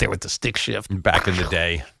 I'd go out there with the stick shift. Back in the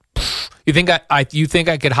day. You think you think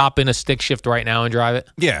I could hop in a stick shift right now and drive it?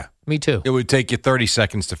 Yeah. Me too. It would take you 30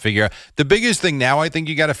 seconds to figure out. The biggest thing now I think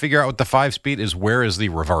you got to figure out with the 5-speed is where is the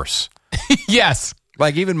reverse. Yes.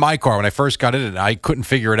 Like even my car, when I first got in it, I couldn't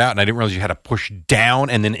figure it out, and I didn't realize you had to push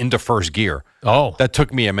down and then into first gear. Oh. That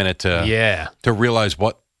took me a minute to realize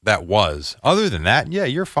what that was. Other than that, yeah,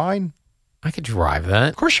 you're fine. I could drive that.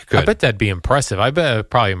 Of course you could. I bet that'd be impressive. I bet I'd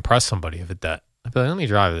probably impress somebody if it that. I'd be like, let me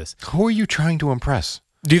drive this. Who are you trying to impress?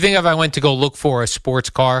 Do you think if I went to go look for a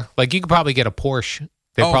sports car, like you could probably get a Porsche,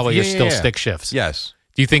 they probably are still stick shifts. Yes.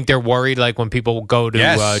 Do you think they're worried like when people go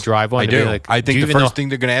to drive one? I to be do. like, I think you the even first know- thing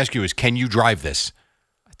they're going to ask you is, can you drive this?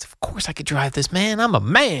 Of course I could drive this, man. I'm a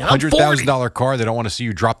man. I'm 40. $100,000 car. They don't want to see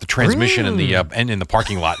you drop the transmission in the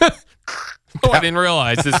parking lot. Oh, I didn't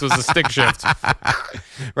realize this was a stick shift.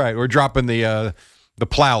 Right. We're dropping the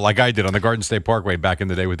plow like I did on the Garden State Parkway back in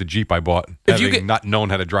the day with the Jeep I bought, not known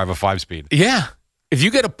how to drive a 5-speed. Yeah. If you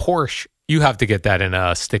get a Porsche, you have to get that in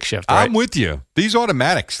a stick shift, right? I'm with you. These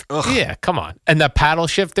automatics. Ugh. Yeah, come on. And the paddle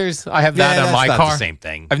shifters, I have that on my that's car. not the same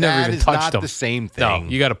thing. I've never That even is touched not them. the same No, thing.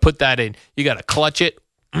 you got to put that in. You got to clutch it.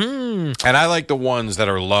 And I like the ones that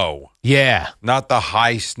are low. Yeah. Not the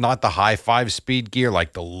high 5-speed gear,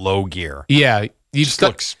 like the low gear. Yeah. You Just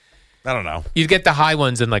looks, I don't know. You'd get the high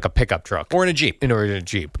ones in like a pickup truck. Or in a Jeep. In a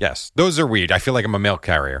Jeep. Yes. Those are weird. I feel like I'm a mail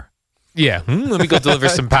carrier. Yeah. Let me go deliver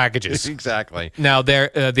some packages. Exactly. Now,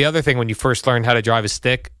 the other thing when you first learned how to drive a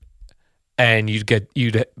stick and you'd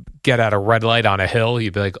get at a red light on a hill,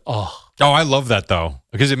 you'd be like, oh. Oh, I love that, though,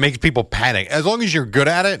 because it makes people panic. As long as you're good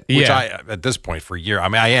at it, which Yeah. I, at this point for a year, I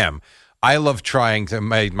mean, I am. I love trying to,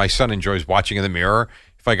 my son enjoys watching in the mirror.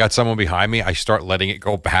 If I got someone behind me, I start letting it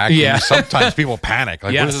go back. Yeah. And sometimes people panic.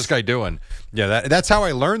 Like, Yes. what is this guy doing? Yeah, that's how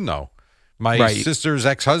I learned, though. My sister's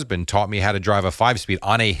ex-husband taught me how to drive a 5-speed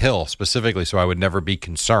on a hill specifically, so I would never be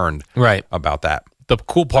concerned about that. The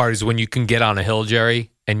cool part is when you can get on a hill, Jerry,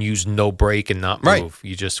 and use no brake and not move. Right.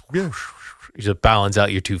 You just balance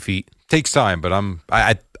out your 2 feet. Takes time, but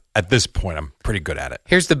at this point, I'm pretty good at it.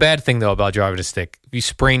 Here's the bad thing, though, about driving a stick. If you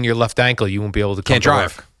sprain your left ankle, you won't be able to come Can't to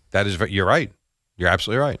drive. work. That is, you're right. You're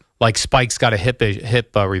absolutely right. Like Spike's got a hip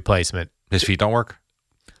replacement. His feet don't work?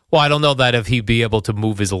 Well, I don't know that if he'd be able to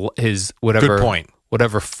move his whatever. Good point.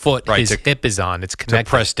 Whatever foot Right, his to- hip is on, it's connected. To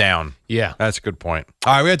press down. Yeah. That's a good point.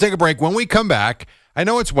 All right, we're going to take a break. When we come back, I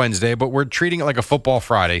know it's Wednesday, but we're treating it like a football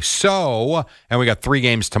Friday. So, and we got 3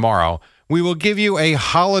 games tomorrow, we will give you a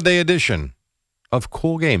holiday edition of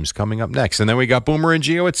Cool Games coming up next. And then we got Boomer and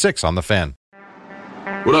Gio at 6 on The Fan.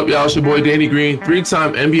 What up, y'all? It's your boy Danny Green,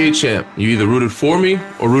 3-time NBA champ. You either rooted for me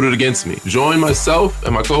or rooted against me. Join myself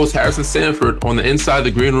and my co-host Harrison Sanford on the Inside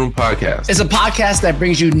the Green Room podcast. It's a podcast that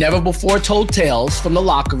brings you never-before-told tales from the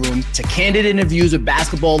locker room to candid interviews with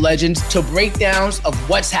basketball legends to breakdowns of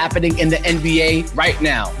what's happening in the NBA right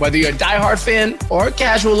now. Whether you're a diehard fan or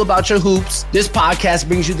casual about your hoops, this podcast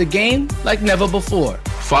brings you the game like never before.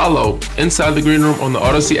 Follow Inside the Green Room on the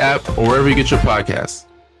Odyssey app or wherever you get your podcasts.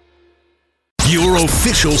 Your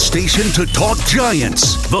official station to talk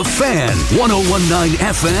Giants. The Fan, 101.9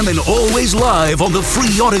 FM, and always live on the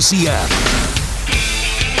free Odyssey app.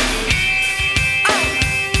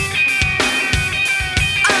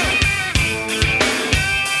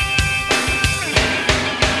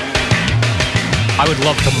 I would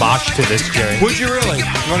love to mosh to this, Jerry. Would you really?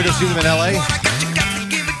 You want to go see them in L.A.?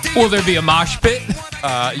 Will there be a mosh pit?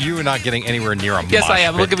 You are not getting anywhere near a mosh pit. Yes, I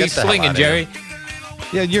am. Look at me Get the hell swinging, out of here. Jerry.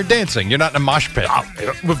 Yeah, you're dancing. You're not in a mosh pit.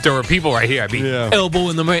 If there were people right here, I'd be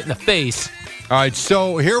elbowing them right in the face. All right,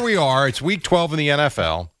 so here we are. It's week 12 in the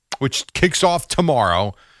NFL, which kicks off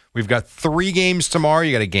tomorrow. We've got 3 games tomorrow.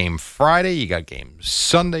 You got a game Friday. You got a game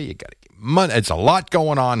Sunday. You got a game Monday. It's a lot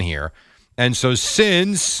going on here. And so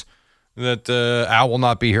since that Al will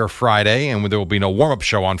not be here Friday, and there will be no warm-up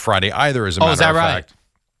show on Friday either, as a matter of fact.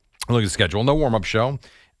 Look at the schedule. No warm-up show.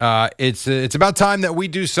 It's about time that we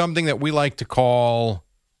do something that we like to call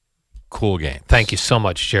Cool Games. Thank you so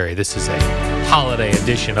much, Jerry. This is a holiday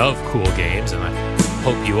edition of Cool Games, and I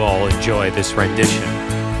hope you all enjoy this rendition.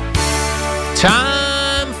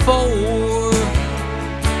 Time for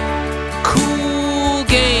Cool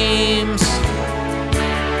Games.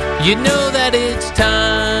 You know that it's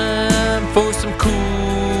time for some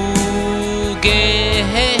cool games.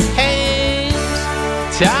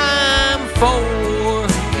 Time for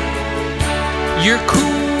your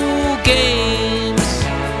cool games.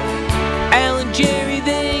 Al and Jerry,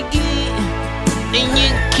 they get and you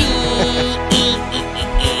can't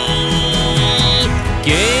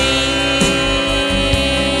games.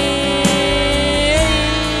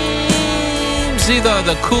 These are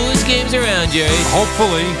the coolest games around, Jerry.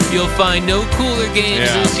 Hopefully. You'll find no cooler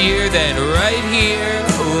games this year than right here,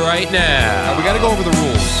 right now. We got to go over the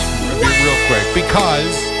rules real quick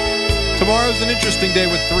because tomorrow's an interesting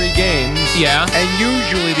day with 3 games. Yeah. And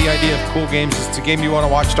usually the idea of Cool Games is it's a game you want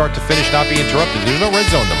to watch start to finish, not be interrupted. There's no red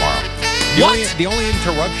zone tomorrow. The only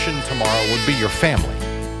interruption tomorrow would be your family.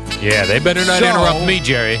 Yeah, they better not interrupt me,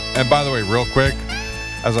 Jerry. And by the way, real quick,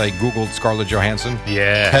 as I Googled Scarlett Johansson.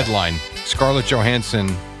 Yeah. Headline, Scarlett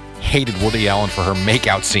Johansson hated Woody Allen for her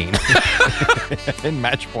makeout scene in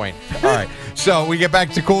Match Point. All right, so we get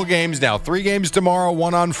back to Cool Games now. 3 games tomorrow,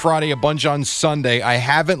 1 on Friday, a bunch on Sunday. I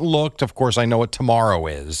haven't looked. Of course, I know what tomorrow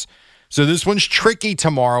is. So this one's tricky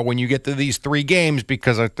tomorrow when you get to these 3 games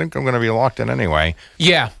because I think I'm going to be locked in anyway.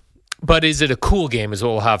 Yeah. But is it a cool game is what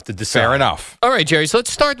we'll have to decide. Fair enough. All right, Jerry, so let's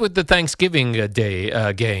start with the Thanksgiving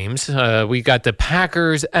Day games. We got the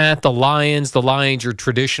Packers at the Lions. The Lions, your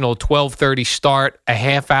traditional 12:30 start, a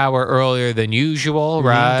half hour earlier than usual,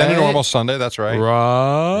 right? Than a normal Sunday, that's right.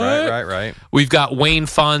 Right. We've got Wayne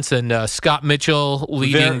Fonts and Scott Mitchell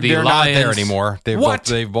leading the they're Lions. They're not there anymore.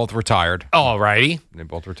 They've both retired. All righty. They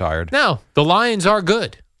both retired. No, the Lions are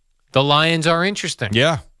good. The Lions are interesting.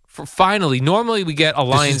 Yeah. Finally, normally we get a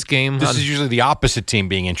Lions game. This is usually the opposite team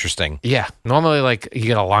being interesting. Yeah. Normally, like, you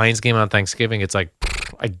get a Lions game on Thanksgiving. It's like,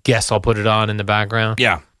 I guess I'll put it on in the background.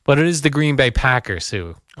 Yeah. But it is the Green Bay Packers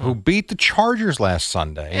who beat the Chargers last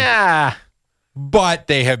Sunday. Yeah. But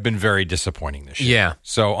they have been very disappointing this year. Yeah.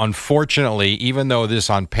 So, unfortunately, even though this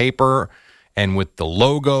on paper and with the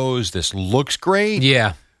logos, this looks great.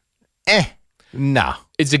 Yeah. Nah.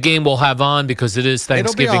 It's a game we'll have on because it is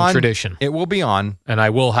Thanksgiving tradition. It will be on. And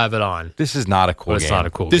I will have it on. This is not a cool game. It's not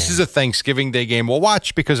a cool game. This is a Thanksgiving Day game we'll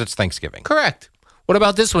watch because it's Thanksgiving. Correct. What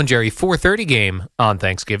about this one, Jerry? 4:30 game on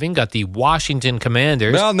Thanksgiving. Got the Washington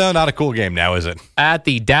Commanders. Well, no, not a cool game now, is it? At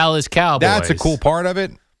the Dallas Cowboys. That's a cool part of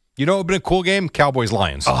it. You know what would have been a cool game?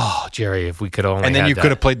 Cowboys-Lions. Oh, Jerry, if we could only And then you that.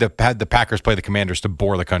 could have had the Packers play the Commanders to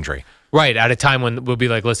bore the country. Right, at a time when we'll be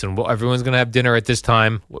like, listen, everyone's going to have dinner at this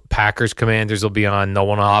time. Packers, Commanders will be on. No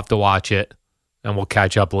one will have to watch it, and we'll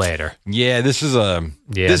catch up later. Yeah, this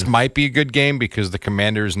might be a good game because the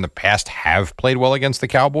Commanders in the past have played well against the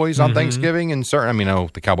Cowboys on Thanksgiving. And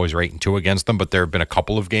the Cowboys are 8-2 against them, but there have been a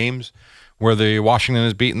couple of games where the Washington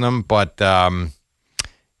has beaten them. But not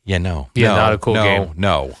a cool game.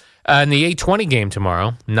 No. And the 8:20 game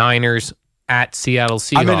tomorrow, Niners at Seattle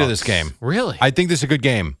Seahawks. I'm into this game. Really? I think this is a good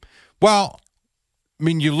game. Well, I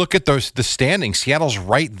mean, you look at the standings. Seattle's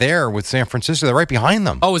right there with San Francisco. They're right behind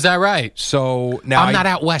them. Oh, is that right? So now I'm not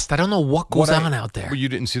out west. I don't know what goes on out there. Well, you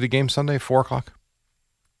didn't see the game Sunday, 4 o'clock?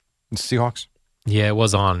 The Seahawks? Yeah, it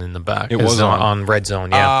was on in the back. It was on Red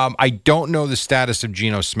Zone, yeah. I don't know the status of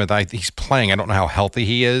Geno Smith. He's playing. I don't know how healthy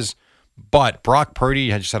he is. But Brock Purdy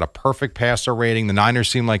just had a perfect passer rating. The Niners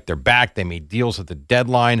seem like they're back. They made deals at the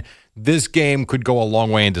deadline. This game could go a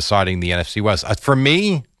long way in deciding the NFC West. For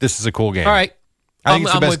me, this is a cool game. All right. I think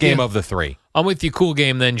it's the best game of the 3. I'm with you. Cool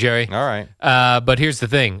game then, Jerry. All right. But here's the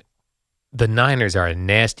thing. the Niners are a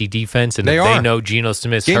nasty defense, and They if are. they know Geno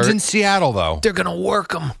Smith's Games hurt, in Seattle, though. they're going to work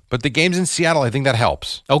them. But the games in Seattle, I think that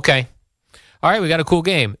helps. Okay. All right, we got a cool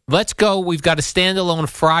game. Let's go. We've got a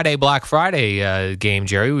standalone Black Friday game,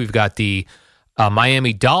 Jerry. We've got the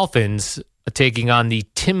Miami Dolphins taking on the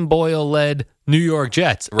Tim Boyle-led New York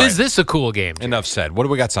Jets. Right. Is this a cool game, Jerry? Enough said. What do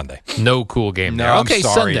we got Sunday? No cool game No, there. Okay, I'm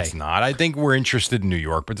sorry, Sunday. it's not. I think we're interested in New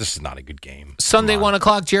York, but this is not a good game. Sunday, 1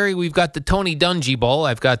 o'clock, Jerry, we've got the Tony Dungy Bowl.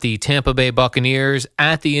 I've got the Tampa Bay Buccaneers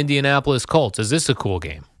at the Indianapolis Colts. Is this a cool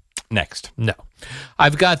game? Next. No.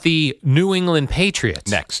 I've got the New England Patriots.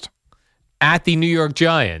 Next. At the New York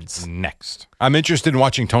Giants. Next. I'm interested in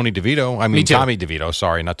watching Tony DeVito. I mean, Me too. Tommy DeVito.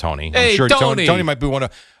 Sorry, not Tony. Hey, I'm sure Tony. Tony might be one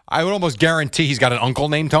of... I would almost guarantee he's got an uncle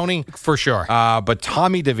named Tony. For sure. But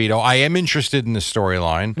Tommy DeVito, I am interested in the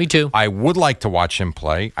storyline. Me too. I would like to watch him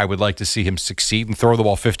play. I would like to see him succeed and throw the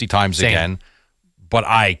ball 50 times Same. again. But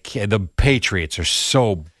I can't. The Patriots are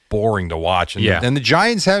so boring to watch. And, Yeah. and the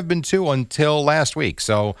Giants have been too until last week.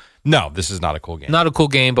 So, no, this is not a cool game. Not a cool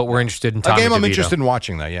game, but we're interested in a Tommy game I'm DeVito. interested in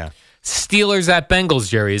watching, though, yeah. Steelers at Bengals,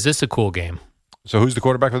 Jerry. Is this a cool game? So who's the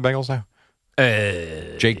quarterback for the Bengals now?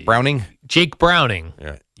 Jake Browning? Jake Browning.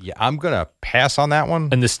 Yeah, I'm going to pass on that one.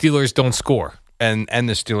 And the Steelers don't score. And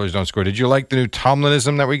the Steelers don't score. Did you like the new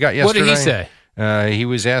Tomlinism that we got yesterday? What did he say? He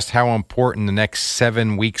was asked how important the next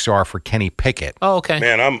 7 weeks are for Kenny Pickett. Oh, okay.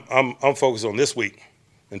 Man, I'm focused on this week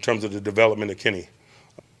in terms of the development of Kenny.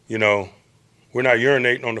 You know, we're not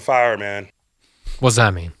urinating on the fire, man. What's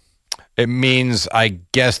that mean? It means, I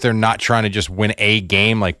guess, they're not trying to just win a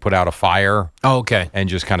game, like put out a fire. Oh, okay. And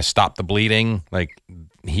just kind of stop the bleeding. Like,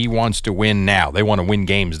 he wants to win now. They want to win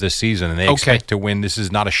games this season, and they expect to win. This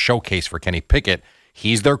is not a showcase for Kenny Pickett.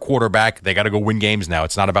 He's their quarterback. They got to go win games now.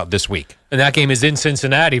 It's not about this week. And that game is in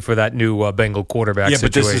Cincinnati for that new Bengal quarterback Yeah,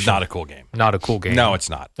 situation. but this is not a cool game. Not a cool game. No, it's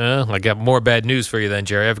not. I got more bad news for you then,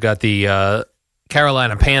 Jerry. I've got the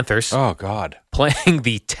Carolina Panthers. Oh, God. Playing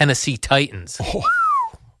the Tennessee Titans. Oh,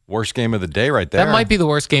 worst game of the day right there. That might be the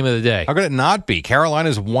worst game of the day. How could it not be?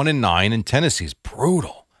 Carolina's 1-9, and Tennessee's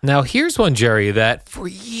brutal. Now, here's one, Jerry, that for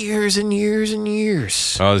years and years and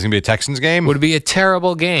years Oh, there's going to be a Texans game? would be a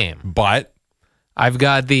terrible game. But I've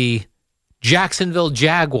got the Jacksonville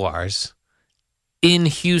Jaguars in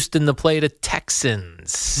Houston to play the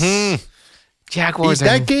Texans. Jaguars.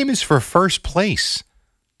 that game is for first place,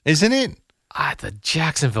 isn't it? The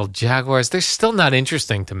Jacksonville Jaguars, they're still not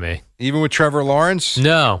interesting to me. Even with Trevor Lawrence?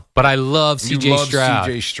 No, but I love You C.J. love Stroud.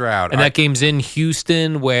 C.J. Stroud. And that game's in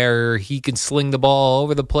Houston where he can sling the ball all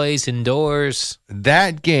over the place indoors.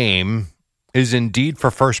 That game is indeed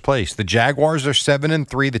for first place. The Jaguars are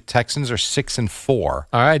 7-3. The Texans are 6-4. All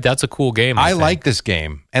right, that's a cool game. I think. like this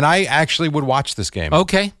game, and I actually would watch this game.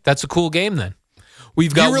 Okay, that's a cool game then. We've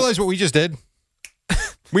Do got. you realize what we just did?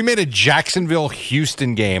 We made a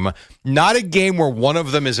Jacksonville-Houston game, not a game where one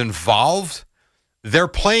of them is involved. They're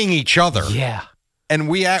playing each other. Yeah. And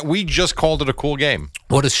we just called it a cool game.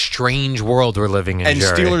 What a strange world we're living in, And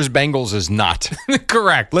Jerry. Steelers-Bengals is not.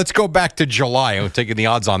 Correct. Let's go back to July. I'm taking the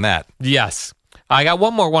odds on that. Yes. I got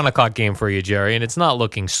one more 1 o'clock game for you, Jerry, and it's not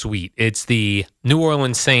looking sweet. It's the New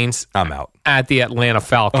Orleans Saints I'm out. at the Atlanta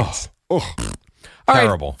Falcons. Oh, All right,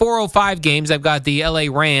 terrible. 4:05 games. I've got the L.A.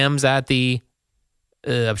 Rams at the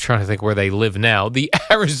I'm trying to think where they live now. The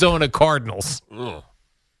Arizona Cardinals. Ugh.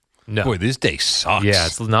 No. Boy, this day sucks. Yeah,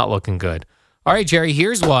 it's not looking good. All right, Jerry,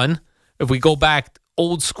 here's one. If we go back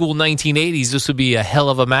old school 1980s, this would be a hell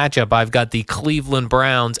of a matchup. I've got the Cleveland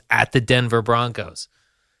Browns at the Denver Broncos.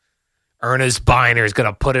 Ernest Biner is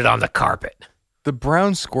going to put it on the carpet. The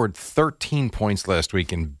Browns scored 13 points last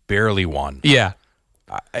week and barely won. Yeah.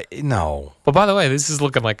 No. But by the way, this is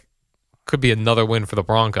looking like could be another win for the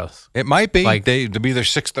Broncos. It might be. Like- They'd be their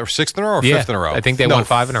sixth in a row or Yeah, fifth in a row. I think they won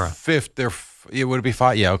 5 in a row. Fifth. It would be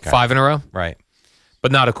 5. Yeah, okay. 5 in a row, Right.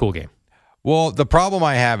 but not a cool game. Well, the problem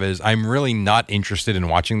I have is I'm really not interested in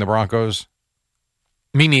watching the Broncos.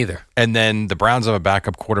 Me neither. And then the Browns have a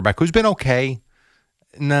backup quarterback who's been okay.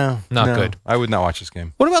 No. Not good. I would not watch this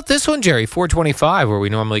game. What about this one, Jerry? 425, where we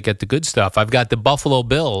normally get the good stuff. I've got the Buffalo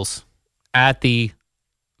Bills at the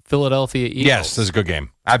Philadelphia Eagles. Yes, this is a good game.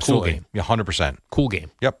 Absolutely. game. Yeah, 100%. Cool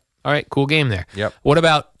game. Yep. All right, cool game there. Yep. What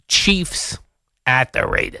about Chiefs at the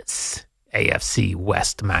Raiders? AFC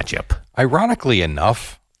West matchup. Ironically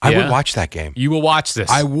enough, I Yeah? would watch that game. You will watch this.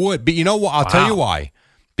 I would. But you know what? I'll tell you Wow. why.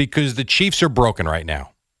 Because the Chiefs are broken right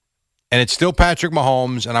now. And it's still Patrick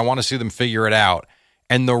Mahomes, and I want to see them figure it out.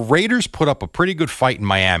 And the Raiders put up a pretty good fight in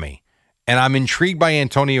Miami. And I'm intrigued by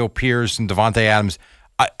Antonio Pierce and Devontae Adams.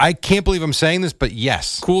 I can't believe I'm saying this, but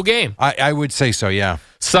yes. Cool game. I would say so, yeah.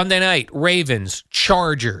 Sunday night, Ravens,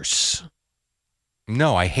 Chargers.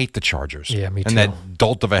 No, I hate the Chargers. Yeah, me too. And that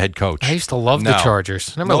dolt of a head coach. I used to love the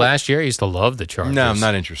Chargers. Remember last year? I used to love the Chargers. No, I'm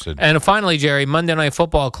not interested. And finally, Jerry, Monday Night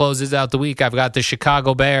Football closes out the week. I've got the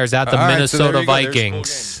Chicago Bears at the Minnesota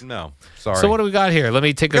Vikings. No, sorry. So what do we got here? Let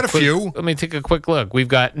me take a few. Let me take a quick look. We've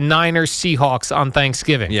got Niners Seahawks on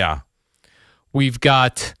Thanksgiving. Yeah. We've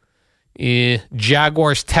got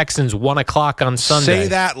Jaguars Texans 1 o'clock on Sunday. Say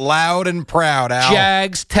that loud and proud, Al.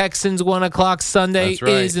 Jags Texans 1 o'clock Sunday That's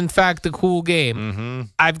right. is in fact a cool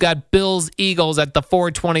game. I've got Bills Eagles at the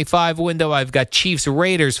 4:25 window. I've got Chiefs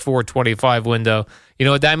Raiders 4:25 window. You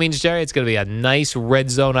know what that means, Jerry? It's going to be a nice red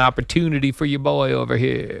zone opportunity for your boy over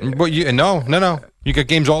here. But no. You got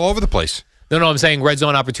games all over the place. No, I'm saying red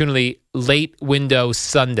zone opportunity, late window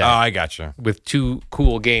Sunday. Oh, I gotcha. With 2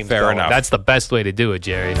 cool games. Fair going. enough. That's the best way to do it,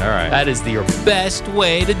 Jerry. All right. That is your best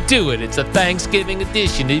way to do it. It's a Thanksgiving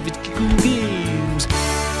edition of cool games.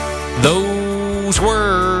 Those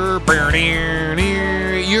were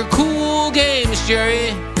your cool games, Jerry.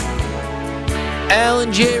 Al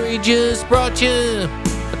and Jerry just brought you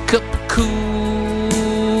a couple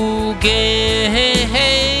cool games.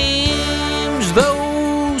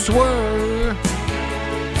 Those were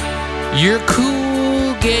your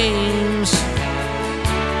cool games.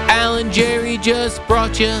 Al and Jerry just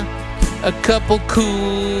brought you a couple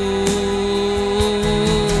cool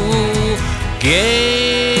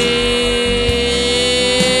games.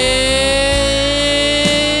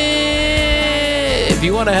 If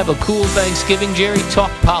you want to have a cool Thanksgiving, Jerry,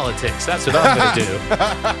 talk politics. That's what I'm going to do.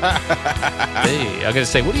 Hey, I'm going to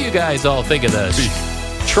say, what do you guys all think of this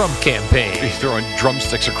Trump campaign? He's throwing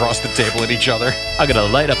drumsticks across the table at each other. I'm going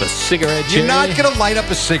to light up a cigarette, Jerry. You're not going to light up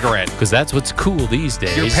a cigarette. Because that's what's cool these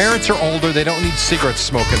days. Your parents are older. They don't need cigarette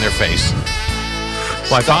smoke in their face.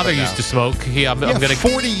 My father used to smoke. I'm gonna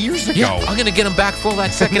 40 years ago. Yeah, I'm going to get him back for all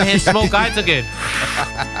that secondhand smoke I took in.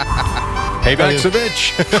 Payback's a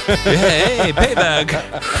bitch. Hey, payback.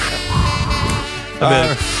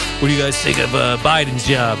 What do you guys think of Biden's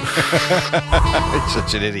job? It's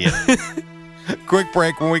such an idiot. Quick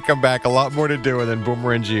break. When we come back, a lot more to do, and then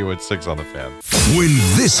Boomer and Gio at 6 on the Fan. When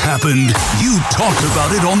this happened, you talked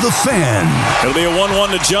about it on the Fan. It'll be a 1-1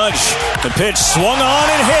 to Judge. The pitch swung on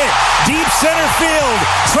and hit. Deep center field.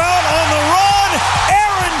 Trout on the run.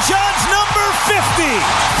 Aaron Judge, number 50.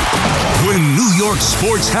 When New York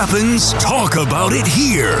sports happens, talk about it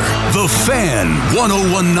here. The Fan,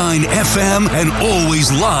 101.9 FM, and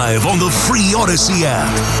always live on the free Odyssey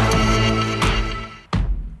app.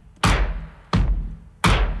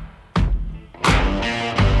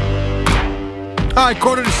 All right,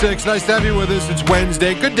 5:45. Nice to have you with us. It's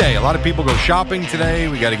Wednesday. Good day. A lot of people go shopping today.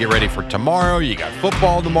 We got to get ready for tomorrow. You got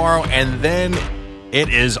football tomorrow. And then it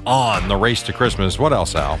is on, the race to Christmas. What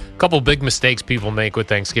else, Al? A couple big mistakes people make with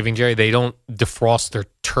Thanksgiving, Jerry. They don't defrost their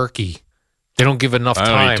turkey. They don't give enough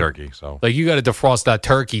time. I don't eat turkey, so. Like, you got to defrost that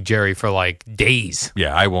turkey, Jerry, for like days.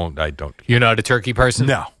 Yeah, I won't. I don't. You're not a turkey person?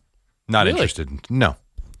 No. Not Really? interested. No.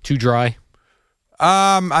 Too dry?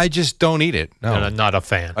 I just don't eat it. No. Not a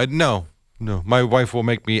fan. No. My wife will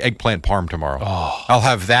make me eggplant parm tomorrow. Oh. I'll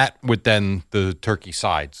have that with then the turkey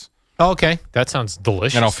sides. Oh, okay. That sounds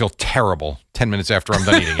delicious. And I'll feel terrible 10 minutes after I'm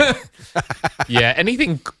done eating it. Yeah,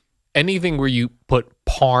 anything where you put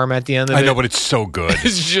parm at the end of it. I know, but it's so good.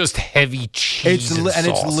 It's just heavy cheese and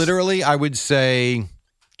it's sauce. literally, I would say,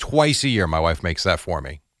 twice a year my wife makes that for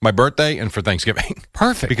me. My birthday and for Thanksgiving.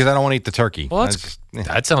 Perfect. Because I don't want to eat the turkey. Well,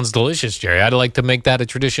 that sounds delicious, Jerry. I'd like to make that a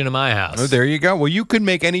tradition in my house. Oh, there you go. Well, you can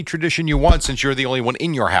make any tradition you want since you're the only one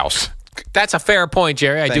in your house. That's a fair point,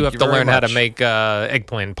 Jerry. I do have you to very learn how to much. make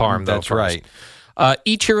eggplant parm, though. That's first. right.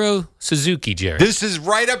 Ichiro Suzuki, Jerry. This is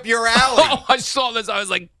right up your alley. Oh, I saw this. I was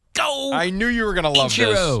like, go. I knew you were going to love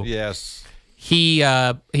Ichiro. this. Yes.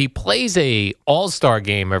 He plays a all-star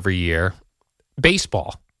game every year,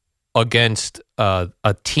 baseball, against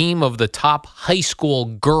a team of the top high school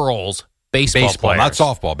girls baseball players. Not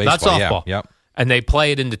softball. Baseball. Not softball. Yeah. Yep. And they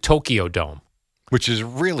play it in the Tokyo Dome. Which is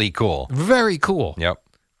really cool. Very cool. Yep.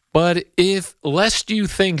 But lest you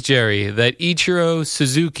think, Jerry, that Ichiro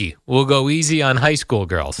Suzuki will go easy on high school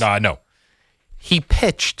girls. No. He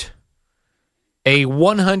pitched a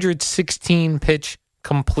 116-pitch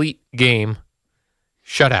complete game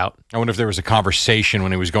shutout. I wonder if there was a conversation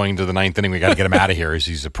when he was going to the ninth inning. We got to get him out of here as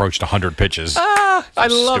he's approached 100 pitches. I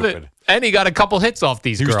love stupid. it. And he got a couple hits off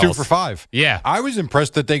these girls. He was 2 for 5. Yeah. I was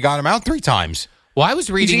impressed that they got him out 3 times. Well, I was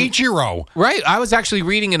reading. He's Ichiro. Right. I was actually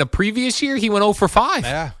reading in a previous year, he went 0 for 5.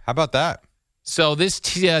 Yeah. How about that? So this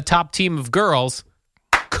top team of girls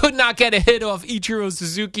could not get a hit off Ichiro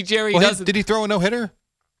Suzuki, Jerry. Well, did he throw a no-hitter?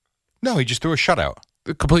 No, he just threw a shutout.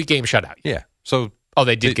 A complete game shutout. Yeah. So Oh,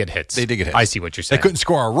 they did get hits. They did get hits. I see what you're saying. They couldn't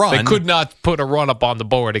score a run. They could not put a run up on the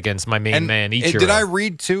board against my main man, Ichiro. And did I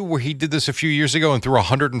read, too, where he did this a few years ago and threw a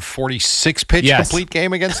 146-pitch complete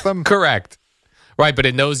game against them? Correct. Right, but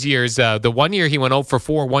in those years, the 1 year he went 0 for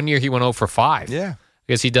 4, 1 year he went 0 for 5. Yeah.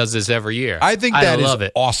 I guess he does this every year. I think that love is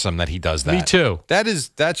it. awesome that he does that. Me too.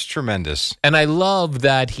 That's tremendous. And I love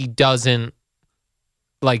that he doesn't,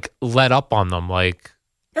 let up on them.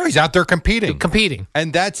 No, he's out there competing.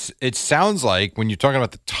 And it sounds like when you're talking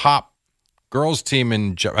about the top girls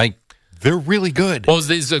team they're really good. Well, this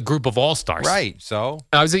is a group of all-stars. Right, so.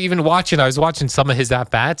 I was watching some of his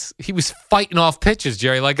at-bats. He was fighting off pitches,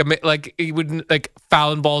 Jerry, like he would,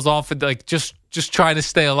 fouling balls off and, just trying to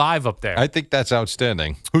stay alive up there. I think that's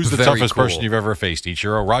outstanding. Who's the Very toughest cool. person you've ever faced,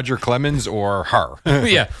 Ichiro? Roger Clemens or her?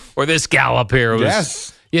 Yeah, or this gal up here.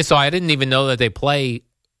 Yes. Yeah, so I didn't even know that they play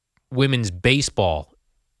women's baseball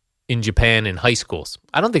in Japan in high schools.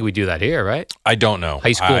 I don't think we do that here, right? I don't know.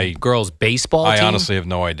 High school girls baseball I team? honestly have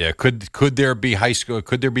no idea. Could there be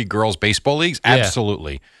could there be girls baseball leagues? Yeah.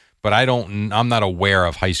 Absolutely. But I'm not aware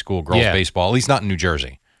of high school girls baseball, at least not in New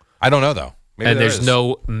Jersey. I don't know though. Maybe and there there's is.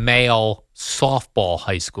 no male softball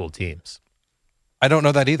high school teams. I don't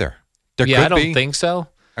know that either. There could I don't be. think so.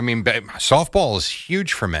 I mean, softball is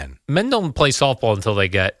huge for men. Men don't play softball until they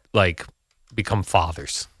get become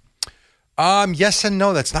fathers. Yes and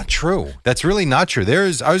no. That's not true. That's really not true.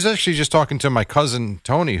 I was actually just talking to my cousin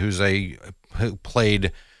Tony, who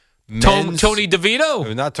played Tony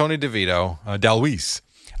DeVito, not Tony DeVito, Dalwis,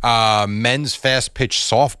 men's fast pitch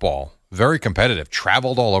softball. Very competitive.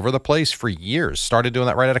 Traveled all over the place for years. Started doing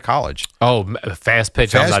that right out of college. Oh, fast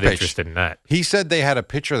pitch. I'm not interested in that. He said they had a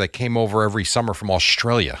pitcher that came over every summer from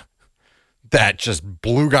Australia that just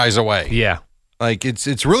blew guys away. Yeah.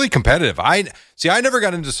 It's really competitive. I never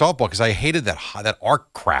got into softball because I hated that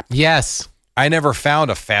arc crap. Yes. I never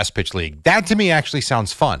found a fast pitch league. That to me actually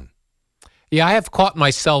sounds fun. Yeah, I have caught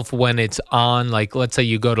myself when it's on, let's say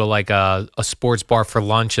you go to a sports bar for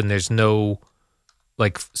lunch and there's no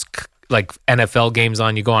NFL games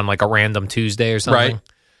on. You go on a random Tuesday or something. Right.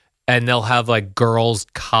 And they'll have girls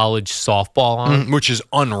college softball on. Which is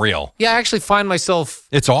unreal. Yeah, I actually find myself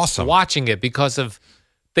it's awesome watching it because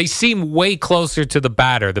they seem way closer to the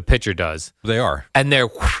batter, the pitcher does. They are. And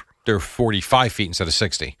they're 45 feet instead of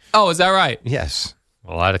 60. Oh, is that right? Yes.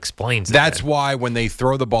 Well, that explains it. That's why when they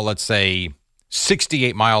throw the ball, let's say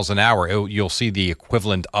 68 miles an hour, you'll see the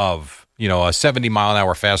equivalent of, a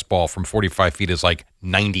 70-mile-an-hour fastball from 45 feet is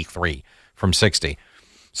 93 from 60.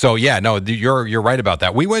 So, yeah, no, you're right about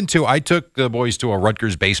that. I took the boys to a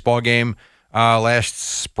Rutgers baseball game last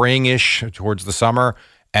spring-ish towards the summer,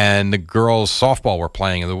 and the girls' softball were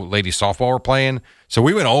playing and the ladies' softball were playing. So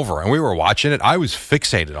we went over and we were watching it. I was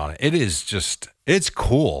fixated on it. It is just, it's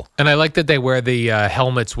cool. And I like that they wear the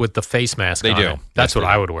helmets with the face mask on. They do. That's what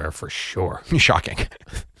I would wear for sure. Shocking.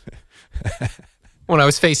 When I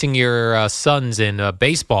was facing your sons in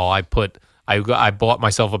baseball, I bought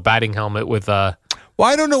myself a batting helmet with well,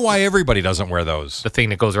 I don't know why everybody doesn't wear those. The thing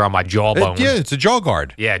that goes around my jawbone. It's a jaw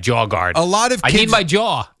guard. Yeah, jaw guard. I need my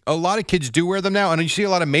jaw. A lot of kids do wear them now, and you see a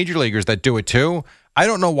lot of major leaguers that do it too. I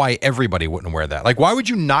don't know why everybody wouldn't wear that. Why would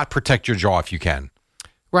you not protect your jaw if you can?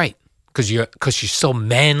 Right. Because you're so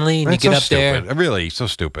manly and That's you get so up there. Stupid. Really, so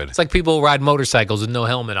stupid. It's like people who ride motorcycles with no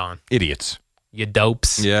helmet on. Idiots. You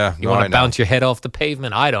dopes. Yeah. You want to bounce your head off the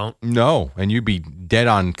pavement? I don't. No, and you'd be dead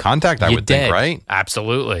on contact, I would think, right?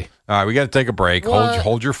 Absolutely. All right, we got to take a break.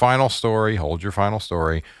 Hold your final story. Hold your final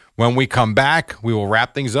story. When we come back, we will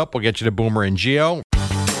wrap things up. We'll get you to Boomer and Gio.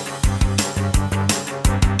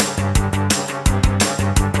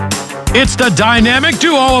 It's the dynamic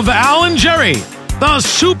duo of Al and Jerry, the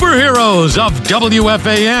superheroes of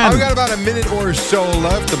WFAN. I've got about a minute or so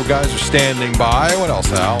left. The guys are standing by. What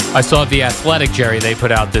else, Al? I saw The Athletic, Jerry. They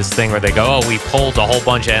put out this thing where they go, we polled a whole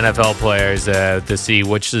bunch of NFL players to see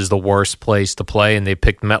which is the worst place to play, and they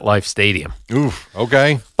picked MetLife Stadium. Oof,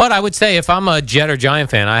 okay. But I would say if I'm a Jet or Giant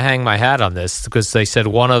fan, I hang my hat on this because they said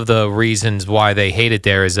one of the reasons why they hate it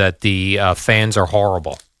there is that the fans are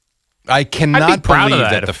horrible. I cannot believe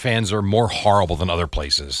that if the fans are more horrible than other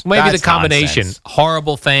places. Maybe That's the combination. Nonsense.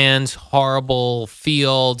 Horrible fans, horrible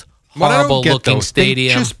field, horrible looking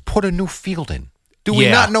stadium. They just put a new field in. Do we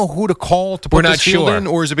not know who to call to put this field in?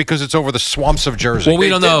 Or is it because it's over the swamps of Jersey? Well, we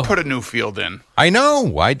don't know. They put a new field in. I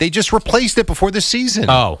know. They just replaced it before the season.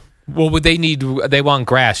 Oh. Well, they want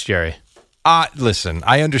grass, Jerry. Listen,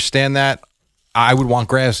 I understand that. I would want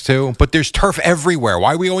grass too, but there's turf everywhere.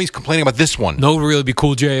 Why are we always complaining about this one? No, it would really be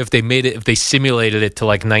cool, Jay, if they simulated it to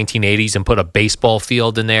like 1980s and put a baseball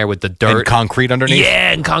field in there with the dirt. And concrete underneath?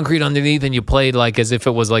 Yeah, and concrete underneath, and you played like as if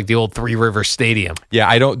it was like the old Three River Stadium.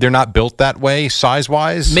 Yeah, they're not built that way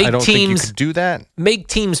size-wise. I don't think you could do that. Make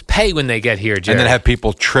teams pay when they get here, Jay. And then have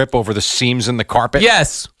people trip over the seams in the carpet?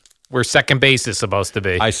 Yes. Where second base is supposed to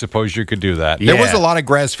be. I suppose you could do that. Yeah. There was a lot of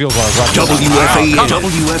grass fields on WFAN,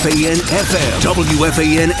 WFAN FM,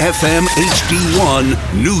 WFAN FM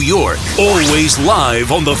HD1, New York. Always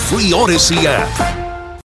live on the free Odyssey app.